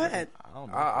interject? Go ahead.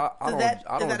 Is that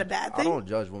a bad thing? I don't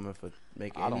judge women for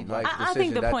making any life decision. I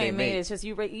think the that point they made make. is just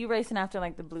you racing after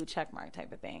like the blue check mark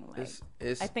type of thing. Like,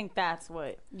 I think that's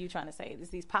what you trying to say. It's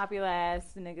these popular ass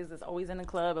niggas that's always in the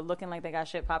club and looking like they got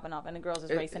shit popping off, and the girls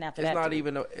just racing after that.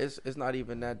 It's not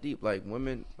even that deep. Like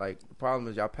women, like the problem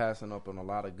is y'all passing up on a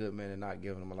lot of good men and not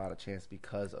giving them a lot of chance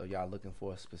because of y'all looking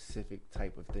for a specific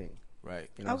type of thing.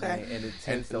 Right. You know what I'm saying? And it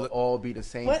tends to all be the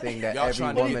same thing that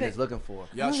every woman is looking for.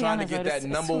 Y'all trying to get that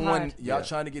number one. Y'all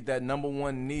trying to get that number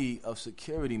one need of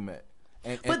security met.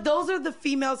 But those are the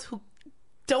females who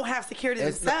don't have security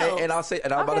themselves. And I'll say,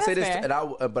 and I'm about to say this,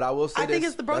 but I will say this. I think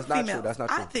it's the broke females. That's not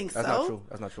true. I think so. That's not true.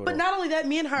 That's not true. But not only that,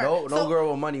 me and her. No girl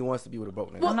with money wants to be with a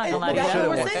broke nigga. Well, I'm not gonna lie. That's what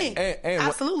we're saying.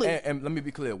 Absolutely. And let me be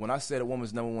clear. When I said a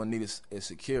woman's number one need is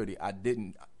security, I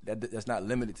didn't. That's not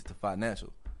limited to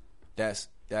financial. That's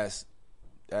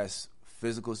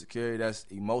physical security. That's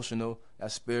emotional.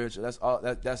 That's spiritual. That's all.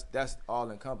 That's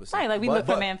all encompassing. Right, like we look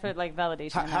for man for like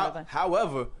validation.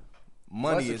 However,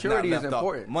 money is not left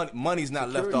off. Money's not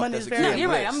left off that security. No, you're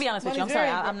right. I'm gonna be honest with you. I'm sorry.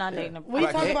 I'm not dating a.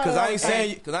 Because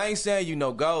I ain't saying you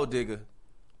no gold digger.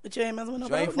 But you ain't messing with no you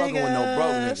broke ain't fucking with no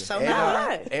broke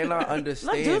nigga. And I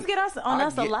understand. Look, dudes get us on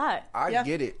us a lot. I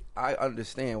get it. I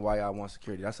understand why y'all want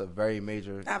security. That's a very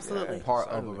major part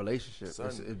of a relationship.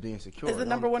 It's being secure. It's the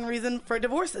number one reason for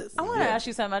divorces. I want to ask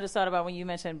you something. I just thought about when you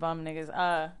mentioned bum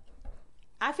niggas.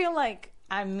 I feel like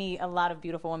I meet a lot of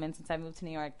beautiful women since I moved to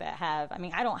New York that have. I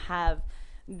mean, I don't have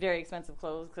very expensive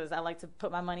clothes because I like to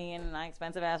put my money in my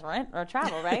expensive ass rent or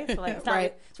travel. Right. So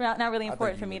like, it's not really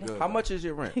important for me to. How much is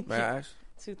your rent? May I ask?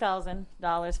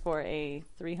 $2,000 for a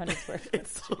 300 square foot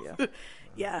studio.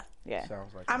 Yeah.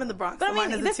 Sounds like I'm in the Bronx. But I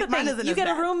mean, this is the thing. You get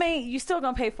a bad. roommate, you still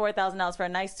gonna pay $4,000 for a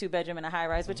nice 2-bedroom in a high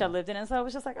rise, which I lived in, and so it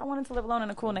was just like I wanted to live alone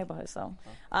in a cool neighborhood. So,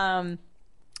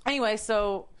 anyway,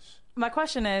 so my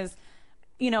question is,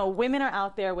 women are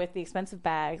out there with the expensive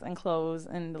bags and clothes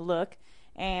and the look,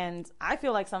 and I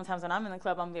feel like sometimes when I'm in the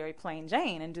club, I'm very plain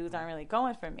Jane, and dudes aren't really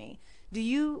going for me. Do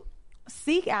you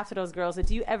seek after those girls, or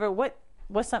do you ever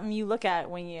What's something you look at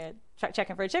when you're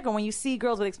checking for a chick, or when you see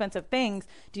girls with expensive things?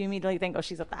 Do you immediately think, "Oh,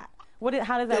 she's a thot"?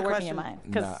 How does that work in your mind?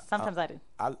 Because sometimes I do.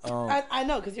 I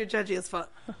know because you're judgy as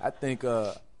fuck. I think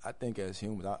as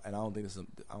humans, and I don't think this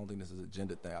is a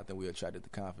gender thing. I think we're attracted to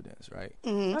confidence, right?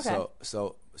 Mm-hmm. Okay.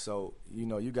 So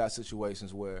you got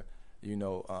situations where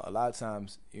a lot of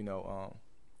times I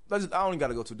don't got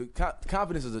to go too deep.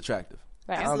 Confidence is attractive.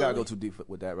 Right. I don't got to go too deep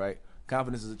with that, right?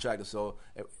 Confidence is attractive. So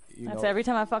that's every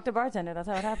time I fucked a bartender. That's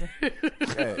how it happened.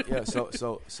 Yeah.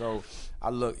 So I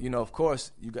look. Of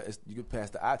course, you can pass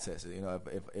the eye test.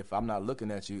 If I'm not looking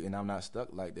at you and I'm not stuck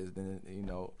like this, then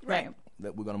right.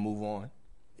 That we're gonna move on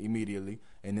immediately.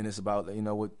 And then it's about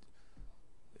what.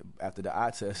 After the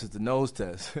eye test, it's the nose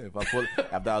test.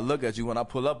 After I look at you, when I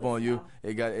pull up on you,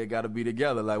 it got to be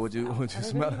together. Like what you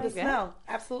smell. No,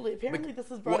 absolutely. Apparently,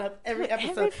 this is brought up every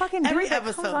episode. Every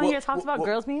episode on here talks about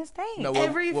girls being stained. No,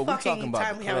 every we're fucking talking about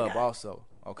time the we have a club guy. also.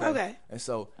 Okay. And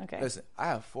so, okay. Listen, I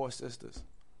have 4 sisters.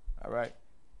 All right.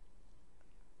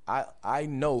 I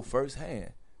know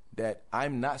firsthand that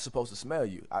I'm not supposed to smell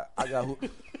you. I got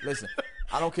listen.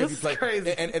 I don't care if you play.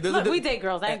 Crazy. And look, we date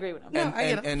girls. I agree with them.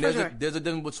 And there's a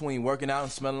difference between working out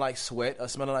and smelling like sweat or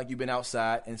smelling like you've been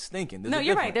outside and stinking.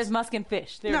 You're right. There's musk and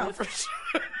fish. For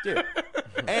sure. Yeah.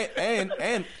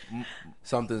 and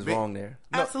something's wrong there.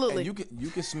 No, absolutely. And you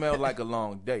can smell like a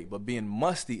long date, but being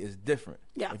musty is different.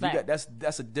 Yeah, if you got,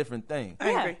 that's a different thing. I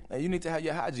agree. And you need to have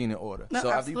your hygiene in order. No,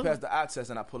 so absolutely. after you pass the eye test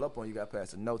and I pull up on you, got to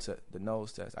pass the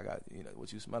nose test. I got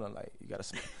what you smelling like. You got to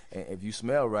smell. And if you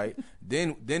smell right,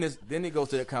 then it goes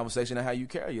to the conversation of how you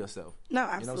carry yourself. No,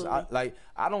 absolutely. So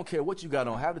I don't care what you got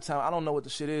on. Half the time I don't know what the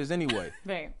shit is anyway.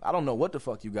 Right. I don't know what the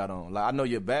fuck you got on. Like I know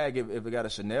your bag if it got a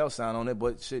Chanel sign on it,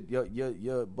 but shit,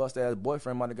 your bust ass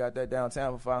boyfriend might have got that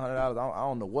downtown for $500. I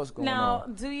don't know what's going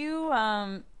on.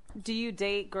 Now, do you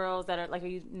date girls that are like? Are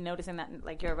you noticing that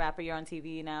like you're a rapper, you're on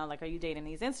TV now? Like, are you dating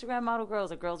these Instagram model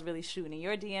girls? Are girls really shooting in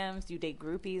your DMs? Do you date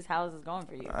groupies? How is this going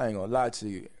for you? I ain't gonna lie to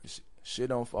you. Shit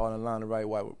don't fall in line the right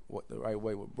way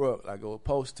with Brooke like it was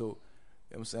supposed to. You know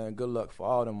what I'm saying? Good luck for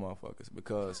all them motherfuckers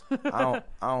because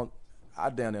I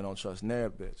damn near don't trust near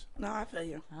bitch. No, I feel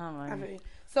you. I feel you.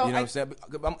 So you know what I'm saying?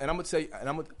 And I'm gonna tell you,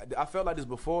 I felt like this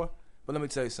before, but let me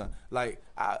tell you something. Like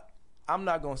I'm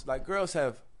not gonna like girls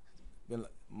have been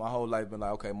my whole life been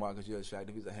like, okay, Marcus, you're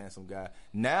attractive. He's a handsome guy.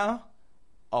 Now,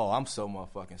 I'm so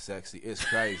motherfucking sexy. It's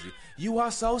crazy. You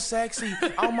are so sexy.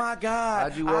 Oh my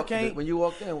God. How'd you walk? When you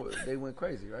walked in, they went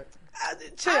crazy, right?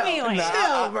 Chill,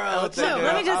 chill, bro. Chill.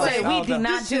 Let me just say, we do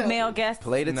not do male guests.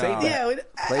 Play the tape. Yeah,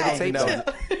 play the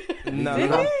tape.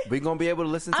 No, we're gonna be able to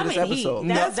listen to this episode.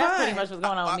 That's pretty much what's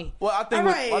going on with me. Well, I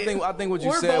think what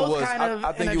you said was,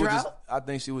 I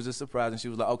think she was just surprised and she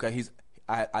was like, okay,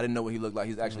 I didn't know what he looked like.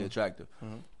 He's actually attractive.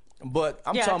 But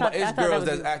I'm talking about it's girls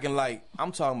that's acting like,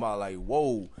 I'm talking about like,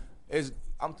 whoa,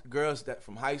 I'm girls that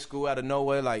from high school out of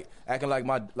nowhere, like acting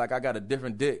like I got a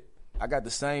different dick. I got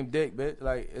the same dick, bitch.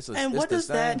 Like it's what does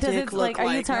that dick look like?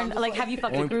 Are you turned like? Have you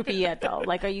fucked a groupie yet though?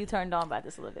 Like, are you turned on by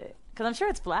this a little bit? Because I'm sure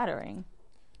it's flattering.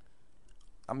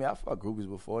 I mean, I fucked groupies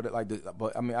before that,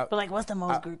 but I mean, but like, what's the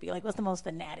most groupie? Like, what's the most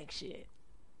fanatic shit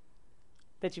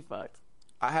that you fucked?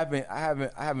 I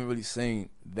haven't really seen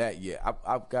that yet.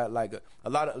 I've got like a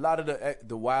lot of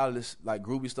the wildest like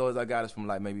groupie stories I got is from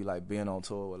like maybe like being on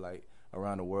tour with like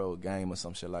around the world game or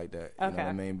some shit like that. You know what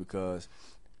I mean? Because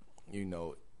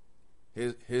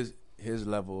his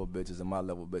level of bitches and my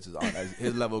level of bitches aren't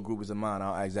his level of groupies and mine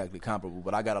aren't exactly comparable.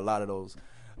 But I got a lot of those.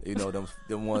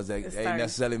 Them ones that ain't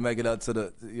necessarily make it up to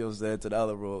the to the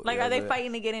other road. Like, are they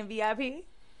fighting to get in VIP?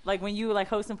 Like when you like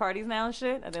hosting parties now and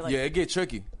shit? Are they like? Yeah, it get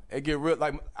tricky. It get real.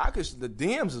 Like the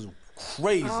DMs is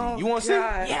crazy. You want to see?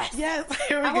 Yes.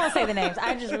 Here we I go. won't say the names.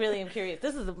 I just really am curious.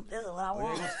 This is what I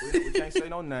want. We can't say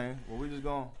no name. Well, we just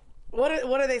going. What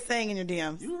are they saying in your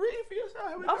DMs? You reading for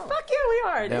yourself? Oh fuck yeah, we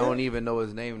are. They don't even know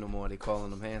his name no more. They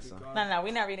calling him handsome. No,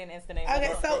 we're not reading instant name.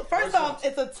 Okay, so first off,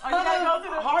 it's a ton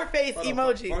of heart face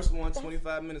emoji. First one,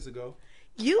 25 minutes ago.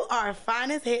 You are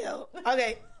fine as hell.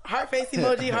 Okay, heart face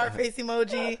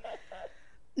emoji.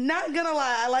 Not gonna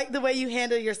lie, I like the way you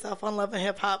handle yourself on Love and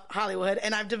Hip Hop Hollywood,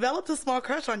 and I've developed a small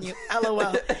crush on you.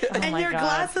 LOL. And your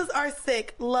glasses are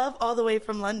sick. Love all the way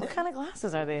from London. What kind of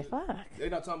glasses are they? Fuck. They're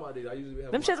not talking about these. I usually be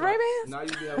having them shits Ray-Bans? No, I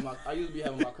usually be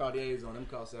having my Cartiers on. Them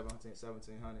cost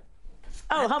 $1,700.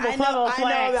 Oh, humble I flex.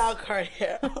 know about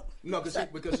Cartier. No,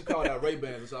 because she called out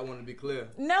Ray-Bans, so I wanted to be clear.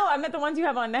 No, I meant the ones you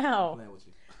have on now.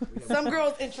 Some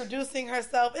girls introducing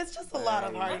herself. It's just a lot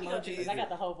of heart emojis. I got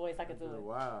the whole voice. I could do it.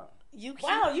 Wow. You cute.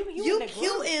 Wow, you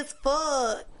cute as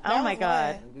fuck. Oh my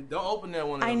God. Don't open that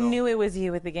one. I knew it was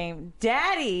you with the game.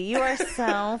 Daddy, you are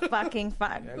so fucking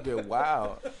fun. That get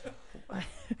wild.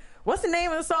 What's the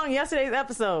name of the song? Yesterday's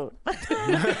episode.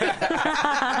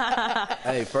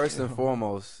 Hey, first and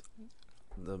foremost,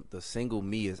 the single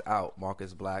 "Me" is out.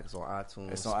 Marcus Black is on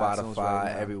iTunes, it's on Spotify, iTunes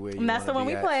right everywhere. And that's the one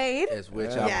we played. It's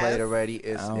which I played already.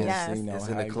 It's it's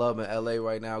in the club in LA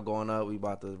right now, going up. We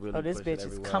about to really. This push bitch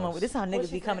it is coming. else. This is how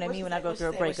niggas be coming at me when I go through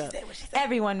a breakup.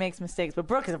 Everyone makes mistakes, but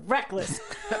Brooke is reckless.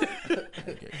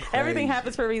 Everything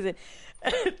happens for a reason.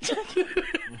 I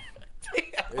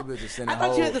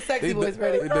thought you had the sexy voice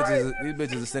ready. These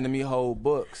bitches are sending me whole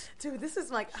books. Dude, this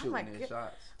is like, oh my God.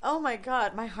 Shots. Oh my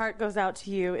God, my heart goes out to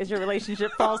you as your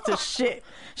relationship falls to shit.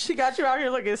 She got you out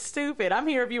here looking stupid. I'm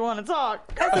here if you want to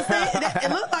talk.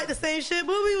 It looked like the same shit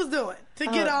Booby was doing to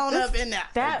get on up in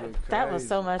that. That was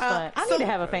so much fun. I need to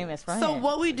have a famous friend. So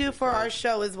what we do for our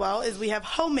show as well is we have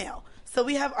home mail. So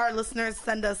we have our listeners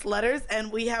send us letters,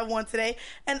 and we have one today.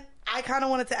 And I kind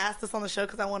of wanted to ask this on the show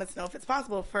because I wanted to know if it's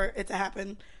possible for it to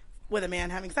happen with a man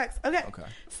having sex. Okay.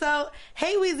 So,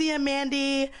 hey, Weezy and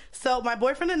Mandy. So, my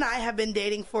boyfriend and I have been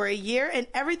dating for a year, and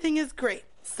everything is great.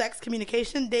 Sex,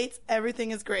 communication, dates,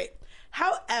 everything is great.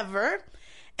 However,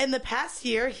 in the past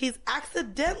year, he's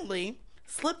accidentally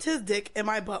slipped his dick in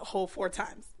my butthole 4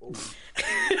 times.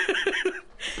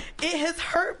 It has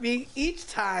hurt me each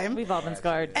time. We've all been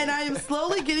scarred. And I am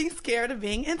slowly getting scared of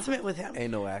being intimate with him.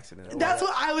 Ain't no accident. That's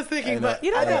what I was thinking, but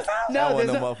you don't think so? No, there's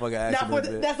no no motherfucking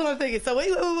accident. That's what I'm thinking. So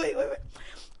wait.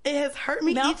 It has hurt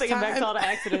me now each I'm thinking time. back to all the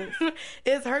accidents.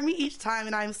 It has hurt me each time,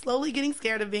 and I am slowly getting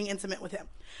scared of being intimate with him.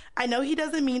 I know he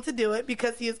doesn't mean to do it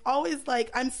because he is always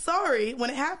like, I'm sorry when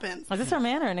it happens. Was this her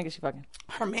man or a nigga she fucking?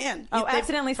 Her man. Oh,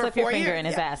 accidentally slip your finger in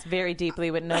his Yeah. ass very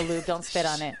deeply with no lube. Don't spit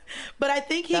on it. But I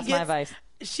think That's my advice.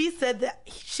 She said that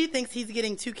she thinks he's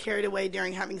getting too carried away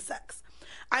during having sex.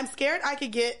 I'm scared I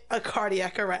could get a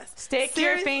cardiac arrest. Stick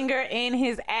your finger in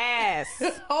his ass.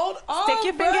 Hold on. Stick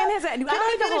your finger in his ass. Can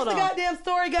I finish the goddamn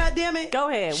story? God it. Go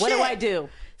ahead. What do I do?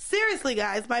 Seriously,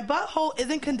 guys, my butthole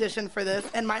isn't conditioned for this,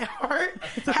 and my heart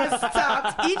has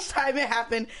stopped each time it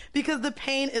happened because the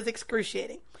pain is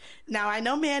excruciating. Now, I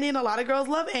know Manny and a lot of girls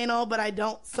love anal, but I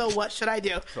don't, so what should I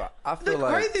do? So I feel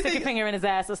like... Stick your finger in his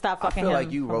ass and stop fucking him. I feel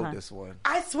like you wrote this one.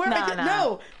 I swear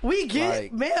No, we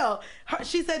get mail.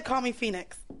 She said, call me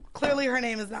Phoenix. Clearly her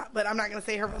name is not, but I'm not going to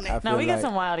say her real name. No, we get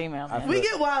some wild emails. We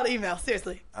get wild emails,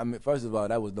 seriously. I mean, first of all,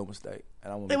 that was no mistake.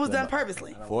 And It was done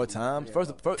purposely. 4 times.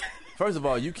 First of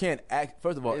all, you can't act.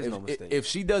 First of all, if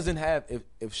she doesn't have,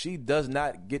 if she does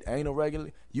not get anal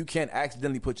regularly, you can't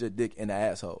accidentally put your dick in the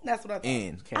asshole. That's what I thought.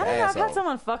 I don't know. I've had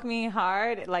someone fuck me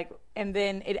hard, like, and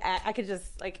then I could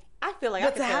just like. I feel like But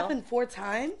I to could happen 4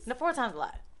 times? No, 4 times a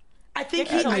lot. I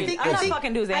think I'm not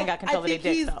fucking dudes that ain't got control of their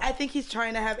dick. I think he's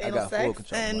trying to have anal sex,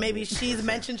 and maybe she's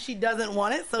mentioned she doesn't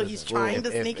want it, so he's trying to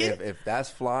sneak it. If that's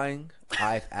flying,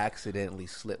 I've accidentally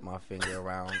slipped my finger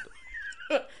around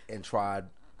and tried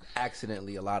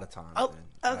accidentally a lot of times. Oh,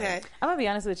 okay. I'm gonna be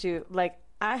honest with you. Like,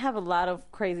 I have a lot of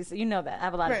crazy. You know that I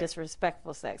have a lot of Right.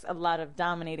 disrespectful sex, a lot of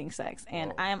dominating sex,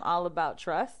 and I am all about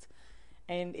trust.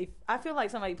 And if I feel like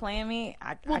somebody playing me,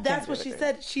 I Well, that's what she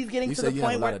said. She's getting You to say the you have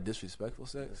point a lot where of disrespectful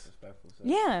sex.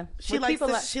 yeah, she with likes people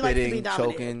to, like- she likes to be Spitting,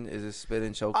 dominated. choking. Is it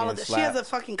spitting, choking, All of that. She slap? has a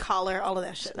fucking collar. All of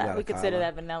that shit. we consider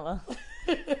that vanilla.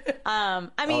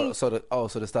 I mean, so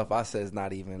the stuff I said is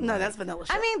not even. No, like- that's vanilla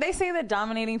shit. I mean, they say that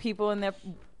dominating people in their,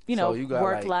 So you got,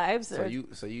 work like- lives.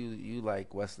 So you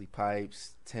like Wesley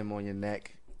Pipes, Tim on your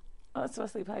neck. Oh, it's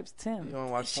Wesley Pipes, Tim. You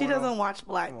don't watch She porno? doesn't watch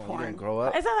black Come on, porn. You didn't grow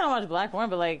up. It's not that I don't watch black porn,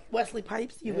 but like Wesley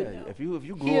Pipes, you would know. If you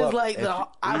grew He is up, like the.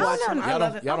 I watch him. I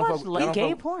love it. I watch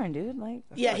gay porn, dude. Like,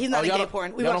 Yeah, he's not a gay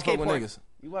porn. We watch gay porn.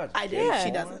 You watch? I do. yeah,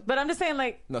 She doesn't. But I'm just saying,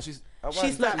 like, No, she's.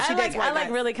 She's not. She I dates white like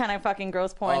guys. really kind of fucking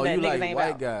gross porn Oh, that you niggas like ain't white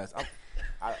about. guys.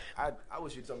 I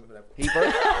wish you'd tell me for that.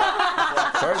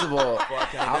 First of all,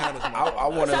 I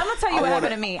want to. So I'm gonna tell you what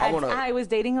happened to me. I was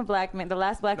dating a black man. The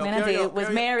last black man I dated was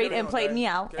married and played me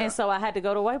out, and so I had to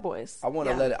go to white boys. I want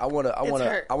to let it. I want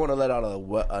to let out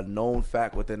a known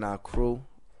fact within our crew.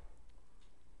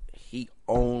 He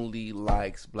only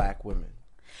likes black women.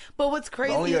 But what's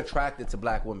crazy? Only attracted to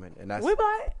black women, and that's we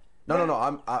black.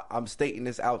 No. I'm stating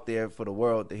this out there for the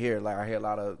world to hear. Like I hear a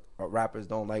lot of rappers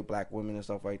don't like black women and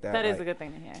stuff like that. That is like, a good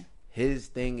thing to hear. His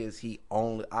thing is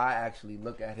I actually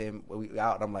look at him when we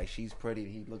out and I'm like, she's pretty.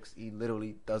 He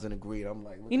literally doesn't agree. And I'm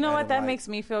like, You know at what? him That like, makes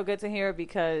me feel good to hear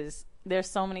because there's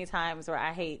so many times where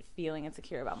I hate feeling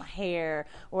insecure about my hair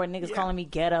or niggas calling me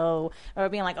ghetto or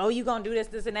being like, oh, you gonna do this,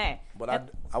 and that. But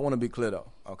I want to be clear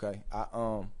though. Okay,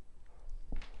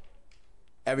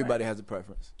 everybody has a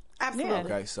preference.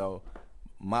 Absolutely. Okay, so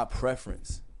my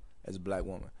preference as a black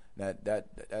woman. Now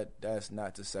that's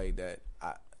not to say that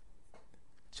I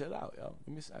chill out, yo.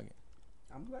 Give me a second.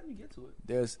 I'm glad you get to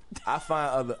it. I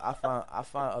find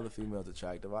other females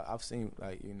attractive. I've seen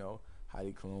like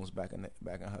Heidi Klum's back in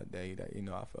her day. That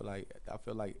I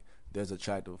feel like there's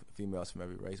attractive females from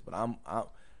every race. But I'm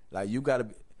like you gotta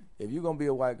be, if you're gonna be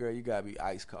a white girl, you gotta be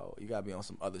ice cold. You gotta be on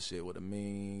some other shit with a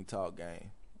mean talk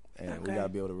game. And we gotta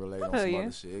be able to relate on some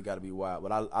other shit. It gotta be wild.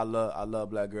 But I love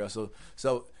black girls.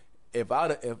 So if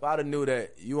I'd have knew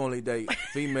that you only date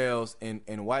females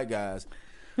and white guys,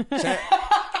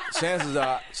 chances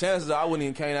are I wouldn't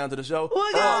even came down to the show.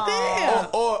 Well, goddamn.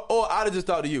 Or I'd have just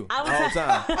talked to you the whole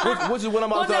time. Which is what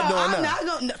I'm about to start doing now. I'm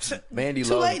not gonna. Mandy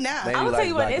too loves, late now. Mandy I'm gonna tell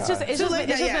you what, likes it's just black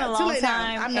been a Too long late now.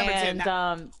 time, I'm number 10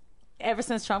 now. and ever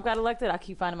since Trump got elected, I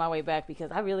keep finding my way back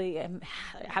because I really am.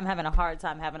 I'm having a hard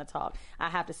time having a talk. I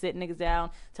have to sit niggas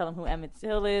down, tell them who Emmett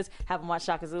Till is, have them watch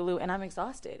Shaka Zulu, and I'm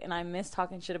exhausted. And I miss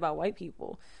talking shit about white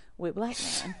people with black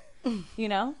men.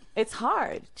 It's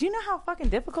hard. Do you know how fucking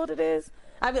difficult it is?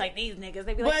 I'd be like, these niggas.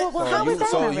 They'd be like, well, how is that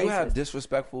So not you racist? have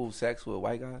disrespectful sex with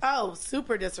white guys? Oh,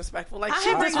 super disrespectful. Like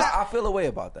I feel a way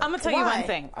about that. I'm gonna tell you one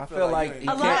thing. I feel like a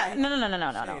lot.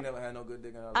 No. She ain't never had no good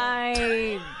dick in her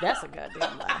life. That's a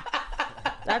goddamn lie.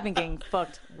 I've been getting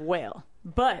fucked well,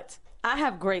 but I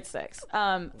have great sex.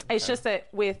 It's just that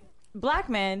with black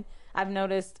men, I've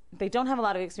noticed they don't have a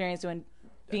lot of experience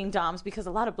being doms because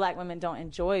a lot of black women don't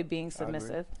enjoy being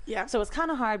submissive. Yeah. So it's kind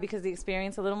of hard because the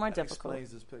experience a little more That difficult.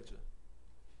 explains this picture.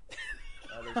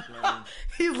 That explains.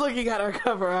 He's looking at our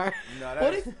cover art.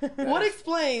 No, What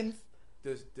explains?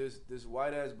 This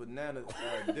white ass banana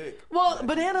dick. Well,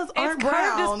 bananas aren't It's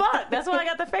curved brown. as fuck. That's why I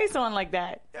got the face on like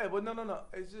that. Yeah, but no.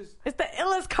 It's just. It's the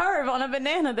illest curve on a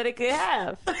banana that it could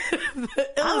have.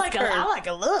 I like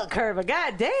a little curve, but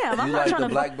goddamn, I'm You not like trying the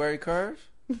to. blackberry curve?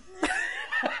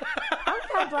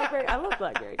 I love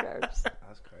blackberry curves.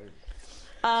 That's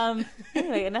crazy.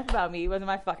 Anyway, enough about me. It wasn't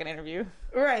my fucking interview.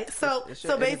 Right. So It's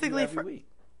your so interview basically, every week.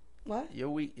 What? Your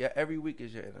week, yeah. Every week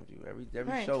is your interview. Every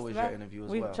Right, show just is about- your interview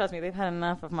as we, well. Trust me, they've had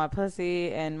enough of my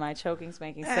pussy and my choking,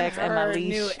 spanking And sex and my her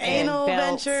leash new and anal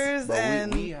belts. ventures But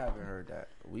and we haven't heard that.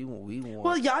 We want.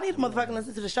 well, y'all need to motherfucking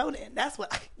listen to the show then. That's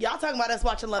what y'all talking about. Us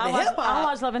watching Love I and watch, Hip Hop. I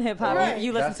watch Love and Hip Hop. Right.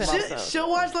 You listen to That's them my- also. She'll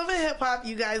watch Love and Hip Hop.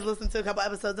 You guys listen to a couple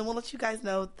episodes, and we'll let you guys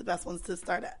know the best ones to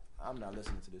start at. I'm not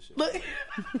listening to this shit. Look,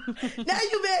 now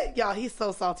you bet. Y'all, he's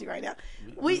so salty right now.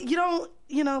 You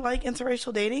don't like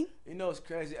interracial dating? You know, it's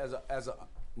crazy as a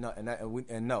no,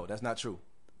 and no, that's not true.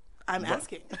 I'm But-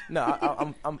 asking.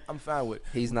 No, I'm fine with.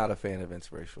 He's not a fan of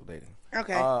interracial dating.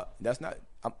 Okay. That's not.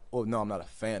 I'm not a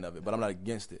fan of it, but I'm not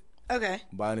against it. Okay.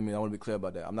 By any means, I want to be clear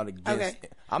about that. I'm not against. Okay.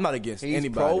 I'm not against He's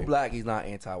anybody. pro-black. He's not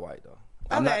anti-white though.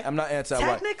 I'm not anti-white.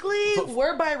 Technically,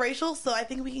 we're biracial, so I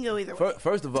think we can go either way.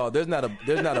 First of all,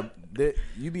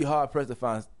 you'd be hard pressed to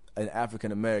find an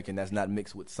African American that's not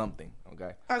mixed with something.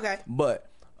 Okay. Okay. But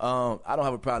I don't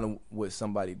have a problem with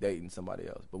somebody dating somebody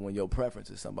else. But when your preference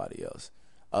is somebody else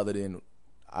other than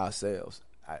ourselves,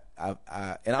 I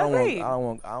don't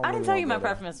want. I didn't tell you my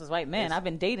preference was white men. I've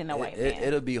been dating a white man.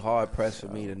 It'll be hard pressed for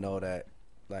me to know that,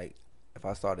 like, if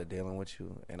I started dealing with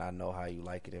you and I know how you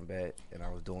like it in bed, and I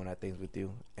was doing that things with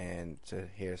you, and to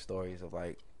hear stories of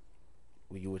like,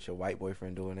 were you with your white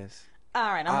boyfriend doing this? All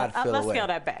right, let's scale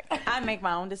that back. I make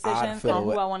my own decisions on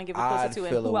who I want to give a pussy to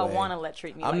and who I want to let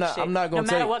treat me like shit. I'm not gonna no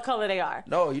matter what color they are.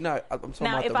 No, you're not. I'm talking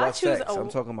Now, about if the I rough choose sex. I'm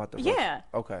talking about the rough. Yeah.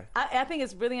 Okay. I think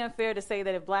it's really unfair to say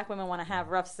that if black women want to have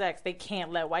rough sex, they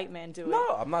can't let white men do it. No,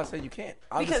 I'm not saying you can't.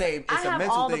 I'm because just saying it's I a have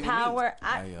mental all the thing. power.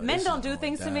 With me. Men don't do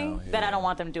things to me that I don't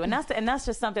want them to do, and that's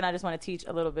just something I just want to teach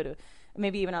a little bit of,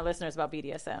 maybe even our listeners about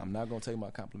BDSM. I'm not gonna take my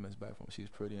compliments back from her. She's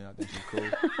pretty and I think she's cool.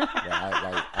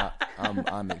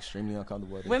 I'm extremely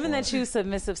uncomfortable with it. Women that choose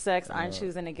submissive sex aren't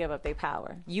choosing to give up their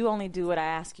power. You only do what I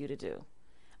ask you to do.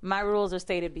 My rules are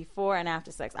stated before and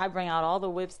after sex. I bring out all the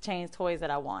whips, chains, toys that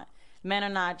I want. Men are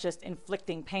not just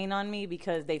inflicting pain on me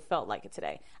because they felt like it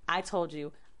today. I told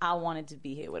you I wanted to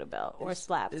be hit with a belt or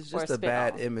slapped It's or just a spit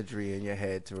bad on. imagery in your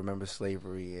head to remember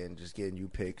slavery and just getting you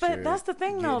pictures. But that's the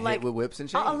thing, though. Getting Like hit with whips and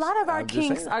chains. a lot of our I'm just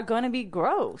kinks saying. are going to be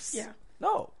gross. Yeah.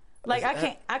 No. Like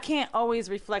I can't always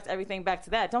reflect everything back to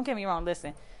that. Don't get me wrong.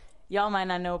 Listen, y'all might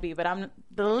not know me, but I'm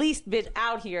the least bit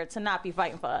out here to not be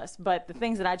fighting for us. But the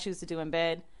things that I choose to do in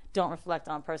bed don't reflect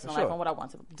on personal life and what I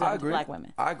want to do I with agree. black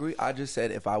women. I agree. I just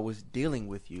said if I was dealing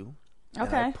with you, and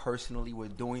Okay. I personally were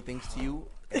doing things to you,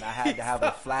 and I had to have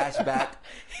a flashback.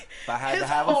 If I had to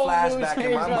have a whole mood flashback in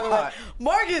changed, my by the way. mind.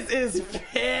 Marcus is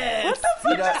pissed. What the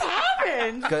fuck just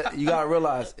happened? 'Cause you gotta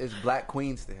realize it's black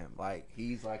queens to him. Like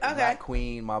he's like a black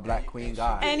queen, my black queen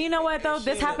guy. And you know what though?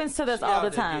 This happens to us all the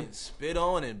time. Spit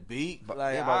on and beat.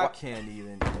 Like yeah, I but can't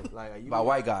even. Like by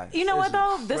white guys. You know what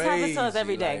though? This happens to us crazy,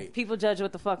 every day. like- People judge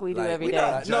what the fuck we do every we day.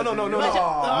 not No.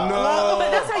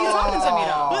 But that's how you talking to me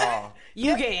though.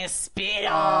 You getting spit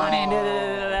on and da,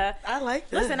 da, da, da. I like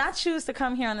this. Listen, I choose to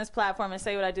come here on this platform and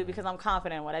say what I do because I'm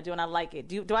confident in what I do and I like it.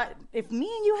 Do I? If me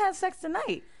and you had sex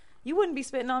tonight, you wouldn't be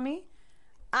spitting on me.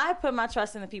 I put my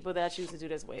trust in the people that I choose to do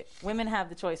this with. Women have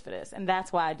the choice for this, and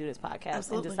that's why I do this podcast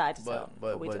and decide to tell.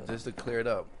 But just to clear it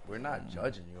up, we're not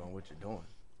judging you on what you're doing.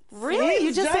 Really?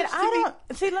 You just said judged I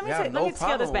don't see. Let me You have let me no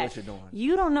scale this problem back. with what you're doing.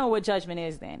 You don't know what judgment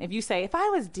is. Then, if you say, if I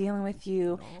was dealing with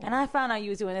you and I found out you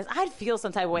was doing this, I'd feel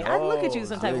some type of way. I'd look at you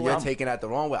some type of way. You're taking that the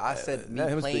wrong way. I said me let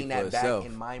him playing speak that for back himself.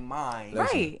 in my mind.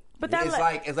 Right, but that it's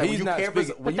like when He's you not care for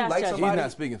speaking- when you But like that's somebody. He's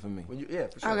not speaking for me. When you, yeah,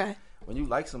 for sure. Okay. When you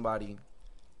like somebody,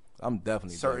 I'm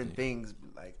definitely certain judging. things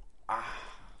like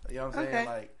you know what I'm saying? Okay.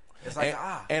 Like it's like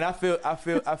And I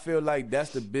feel like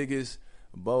that's the biggest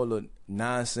bowl of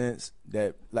nonsense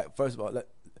that, like, first of all,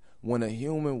 when a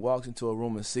human walks into a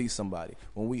room and sees somebody,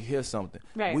 when we hear something,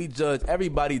 Right. we judge.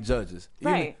 Everybody judges.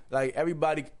 Even, Right. like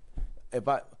everybody.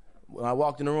 When I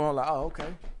walked in the room, I'm like, oh, okay,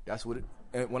 that's what it.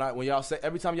 And when y'all say,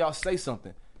 every time y'all say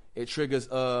something, it triggers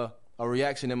a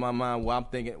reaction in my mind where I'm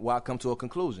thinking, where I come to a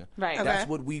conclusion. Right. That's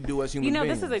what we do as human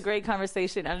beings. This is a great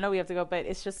conversation. I know we have to go, but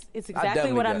it's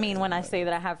exactly what I mean when I say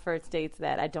that I have first dates,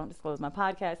 that I don't disclose my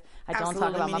podcast. I don't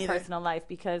talk about my personal life,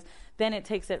 because then it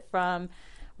takes it from,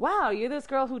 wow, you're this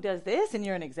girl who does this, and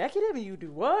you're an executive, and you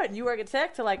do what, and you work at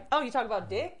tech, to like, oh, you talk about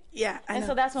dick? Yeah, and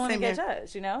so that's when we get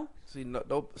judged, you know? See, see,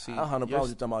 100% you're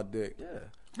talking about dick. Yeah.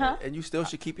 Huh? And you still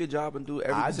should keep your job and do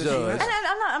everything. And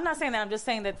I'm not saying that. I'm just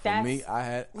saying that that's. Me,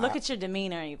 look at your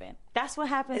demeanor. Even that's what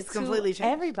happens to completely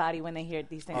changed. Everybody when they hear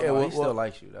these things. Yeah, he still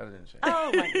likes you. That didn't change.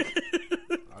 Oh my God.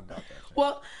 I doubt that.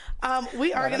 Well,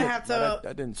 we are gonna have to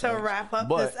wrap up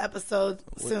this episode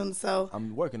soon. So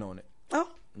I'm working on it. Oh.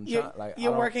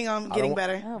 You're working on getting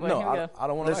better. I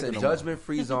don't want to listen.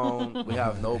 Judgment-free zone. We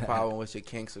have no problem with your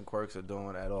kinks and quirks are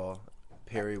doing at all.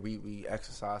 Period. We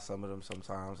exercise some of them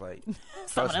sometimes. Like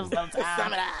Trust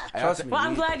me. Well,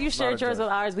 I'm glad you shared yours with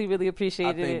ours. We really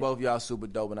appreciate it. I think both y'all super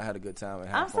dope, and I had a good time.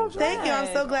 Thank you.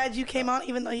 I'm so glad you came on,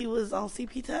 even though you was on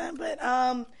CP time. But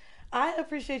I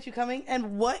appreciate you coming.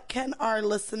 And what can our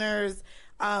listeners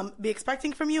be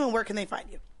expecting from you, and where can they find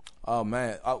you? Oh,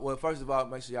 man. Well, first of all,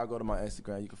 make sure y'all go to my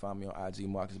Instagram. You can find me on IG,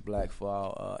 Marcus Black, for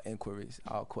all inquiries,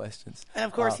 all questions. And,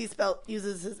 of course, he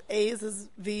uses his A's, his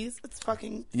V's. It's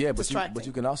fucking distracting. But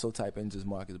you can also type in just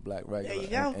Marcus Black regular. There you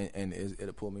go. And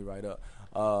it'll pull me right up.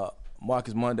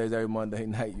 Marcus Mondays, every Monday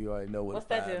night. You already know what's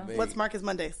that do? What's Marcus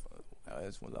Mondays?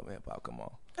 It's when Love and Hip Hop come on.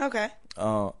 Okay.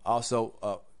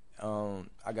 Also,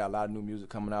 I got a lot of new music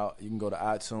coming out. You can go to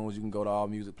iTunes. You can go to all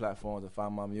music platforms and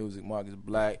find my music, Marcus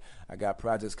Black. I got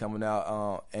projects coming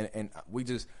out, and we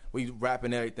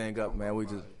wrapping everything up, man. We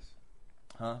just,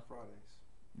 Fridays.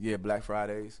 Yeah, Black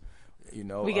Fridays. You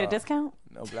know, we get a discount.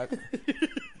 No black. You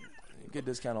get a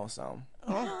discount on something.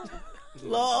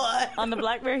 Lord. On the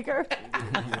BlackBerry curve?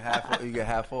 You get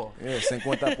half off. Yeah,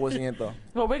 50%.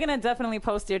 Well, we're going to definitely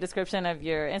post your description of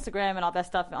your Instagram and all that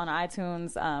stuff on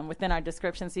iTunes within our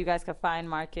description, so you guys can find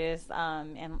Marcus.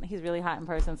 And he's really hot in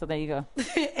person, so there you go.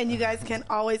 And you guys can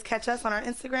always catch us on our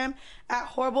Instagram at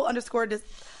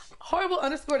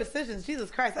horrible_decisions. Jesus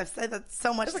Christ, I've said that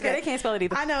so much. It's okay, they can't spell it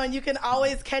either. I know, and you can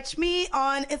always catch me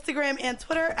on Instagram and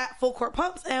Twitter at Full Court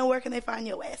Pumps. And where can they find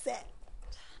your ass at?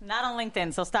 Not on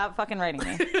LinkedIn, so stop fucking writing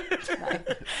me.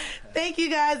 Thank you,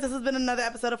 guys. This has been another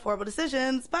episode of Horrible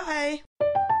Decisions. Bye.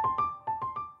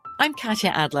 I'm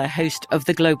Katya Adler, host of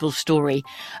The Global Story.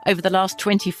 Over the last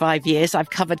 25 years,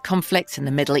 I've covered conflicts in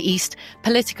the Middle East,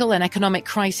 political and economic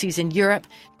crises in Europe,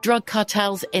 drug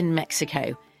cartels in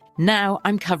Mexico. Now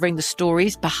I'm covering the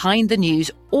stories behind the news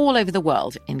all over the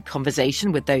world in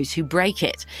conversation with those who break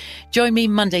it. Join me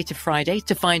Monday to Friday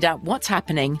to find out what's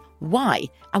happening, why,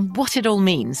 and what it all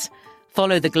means.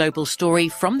 Follow The Global Story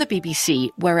from the BBC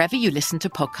wherever you listen to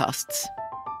podcasts.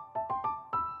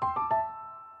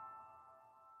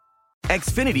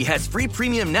 Xfinity has free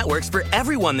premium networks for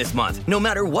everyone this month, no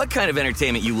matter what kind of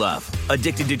entertainment you love.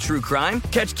 Addicted to true crime?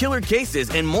 Catch killer cases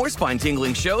and more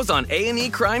spine-tingling shows on A&E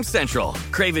Crime Central.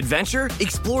 Crave adventure?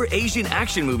 Explore Asian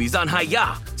action movies on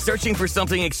Hi-YAH. Searching for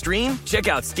something extreme? Check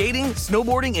out skating,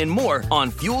 snowboarding, and more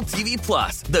on Fuel TV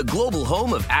Plus, the global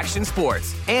home of action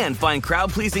sports. And find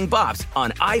crowd-pleasing bops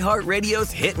on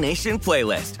iHeartRadio's Hit Nation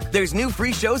playlist. There's new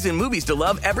free shows and movies to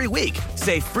love every week.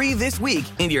 Say free this week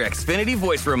in your Xfinity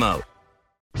voice remote.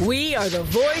 We are the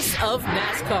voice of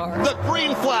NASCAR. The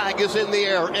green flag is in the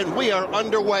air, and we are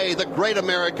underway. The Great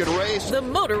American Race. The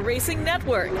Motor Racing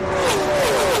Network.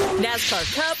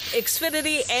 NASCAR Cup,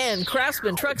 Xfinity, and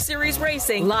Craftsman Truck Series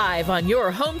Racing live on your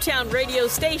hometown radio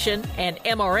station and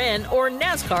MRN or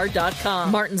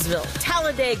NASCAR.com. Martinsville,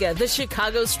 Talladega, the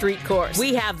Chicago Street Course.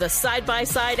 We have the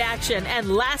side-by-side action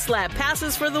and last lap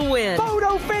passes for the win.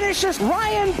 Photo finishes.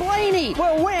 Ryan Blaney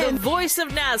will win. The voice of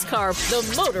NASCAR,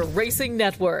 the Motor Racing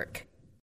Network.